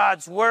person of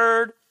God's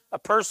word, a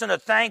person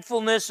of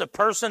thankfulness, a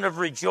person of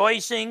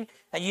rejoicing,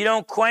 and you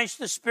don't quench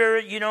the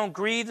Spirit, you don't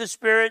grieve the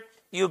Spirit,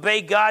 you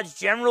obey God's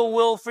general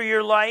will for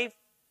your life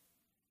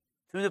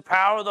through the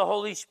power of the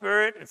Holy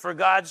Spirit and for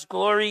God's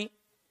glory,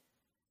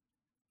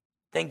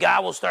 then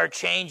God will start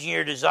changing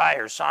your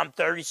desires. Psalm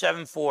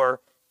 37:4,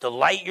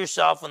 delight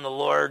yourself in the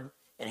Lord,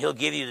 and he'll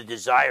give you the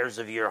desires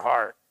of your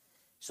heart.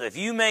 So if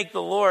you make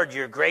the Lord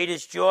your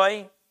greatest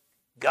joy,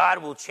 God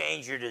will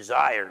change your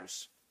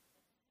desires.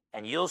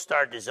 And you'll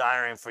start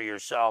desiring for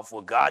yourself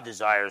what God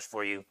desires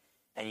for you.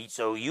 And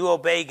so you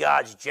obey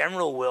God's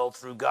general will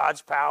through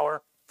God's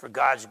power for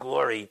God's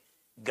glory.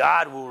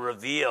 God will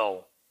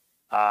reveal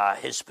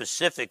his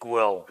specific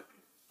will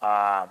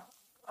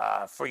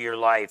for your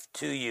life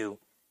to you.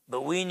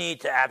 But we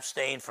need to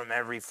abstain from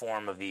every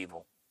form of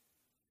evil.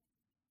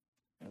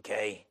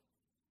 Okay?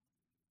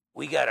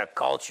 We got a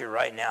culture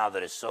right now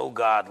that is so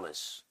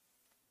godless.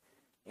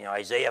 You know,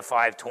 Isaiah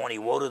 5:20,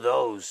 woe to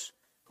those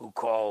who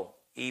call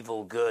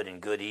evil good and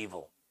good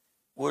evil.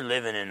 We're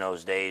living in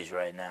those days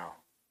right now.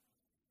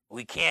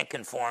 We can't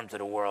conform to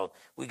the world.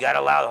 We got to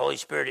allow the Holy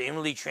Spirit to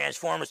inwardly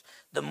transform us.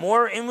 The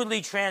more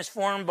inwardly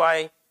transformed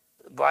by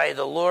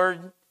the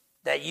Lord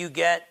that you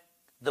get,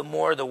 the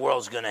more the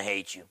world's going to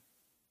hate you.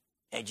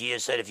 And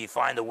Jesus said, if you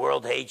find the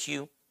world hates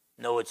you,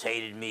 know it's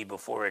hated me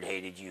before it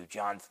hated you.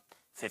 John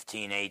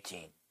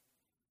 15:18.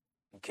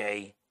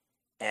 Okay?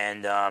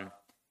 And,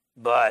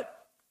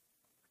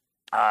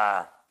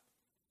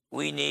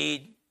 we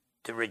need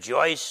to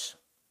rejoice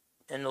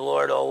in the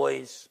Lord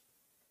always.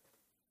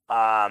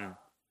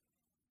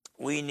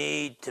 We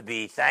need to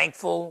be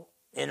thankful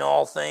in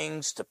all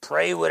things, to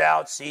pray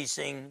without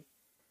ceasing.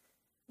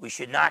 We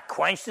should not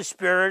quench the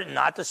Spirit and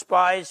not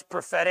despise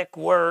prophetic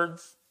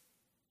words,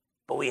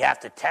 but we have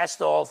to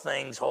test all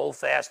things, hold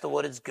fast to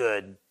what is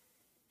good,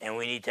 and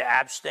we need to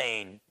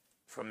abstain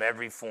from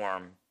every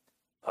form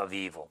of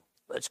evil.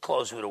 Let's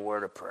close with a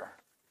word of prayer.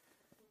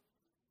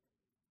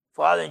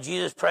 Father, in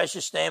Jesus'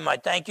 precious name, I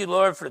thank you,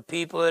 Lord, for the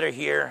people that are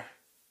here,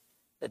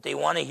 that they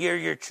want to hear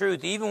your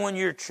truth, even when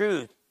your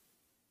truth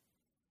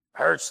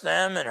hurts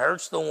them and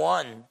hurts the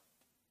one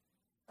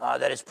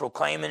that is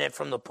proclaiming it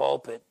from the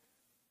pulpit.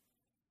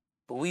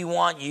 But we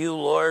want you,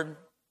 Lord.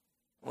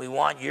 We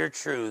want your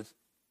truth.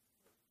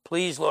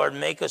 Please, Lord,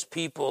 make us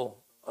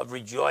people of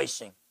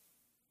rejoicing.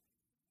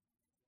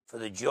 For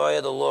the joy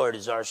of the Lord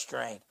is our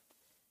strength.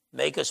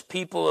 Make us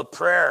people of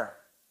prayer,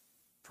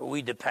 for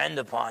we depend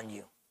upon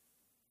you.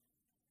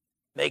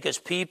 Make us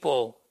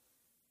people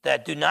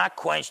that do not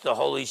quench the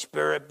Holy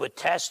Spirit, but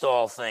test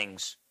all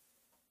things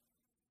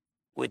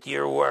with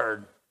your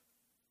word.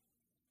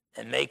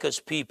 And make us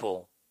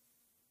people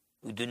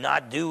who do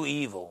not do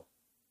evil,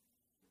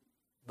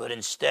 but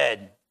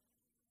instead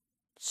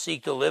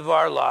seek to live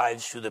our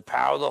lives through the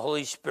power of the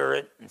Holy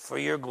Spirit and for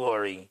your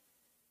glory,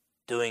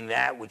 doing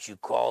that which you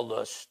called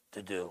us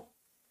to do.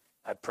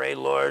 I pray,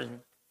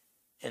 Lord,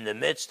 in the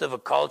midst of a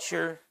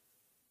culture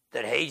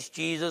that hates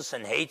Jesus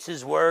and hates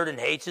his word and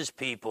hates his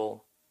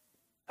people,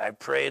 I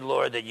pray,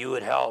 Lord, that you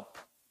would help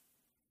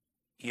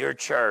your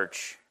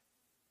church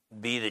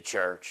be the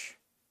church,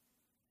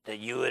 that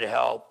you would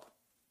help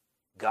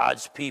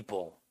God's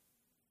people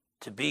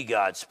to be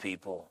God's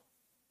people,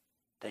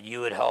 that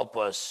you would help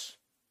us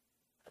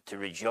to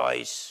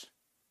rejoice,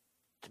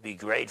 to be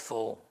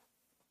grateful,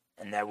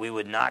 and that we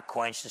would not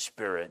quench the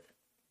Spirit,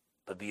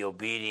 but be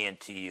obedient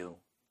to you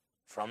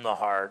from the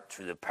heart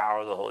through the power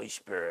of the Holy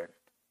Spirit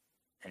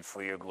and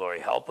for your glory.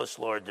 Help us,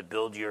 Lord, to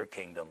build your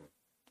kingdom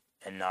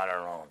and not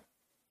our own.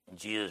 In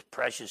Jesus'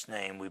 precious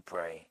name we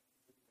pray.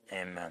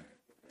 Amen.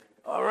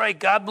 All right,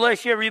 God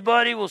bless you,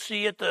 everybody. We'll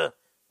see you at the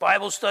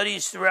Bible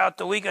studies throughout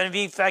the week.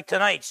 In fact,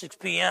 tonight, 6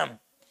 p.m.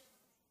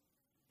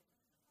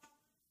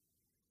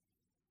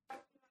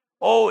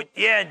 Oh,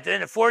 yeah,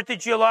 then the 4th of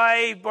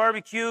July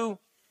barbecue,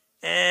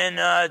 and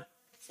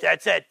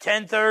that's at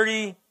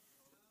 10:30.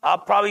 I'll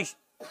probably,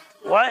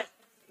 what?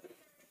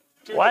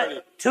 2:30.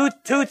 What?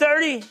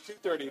 2:30?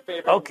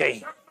 2:30.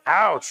 Okay.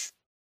 Ouch.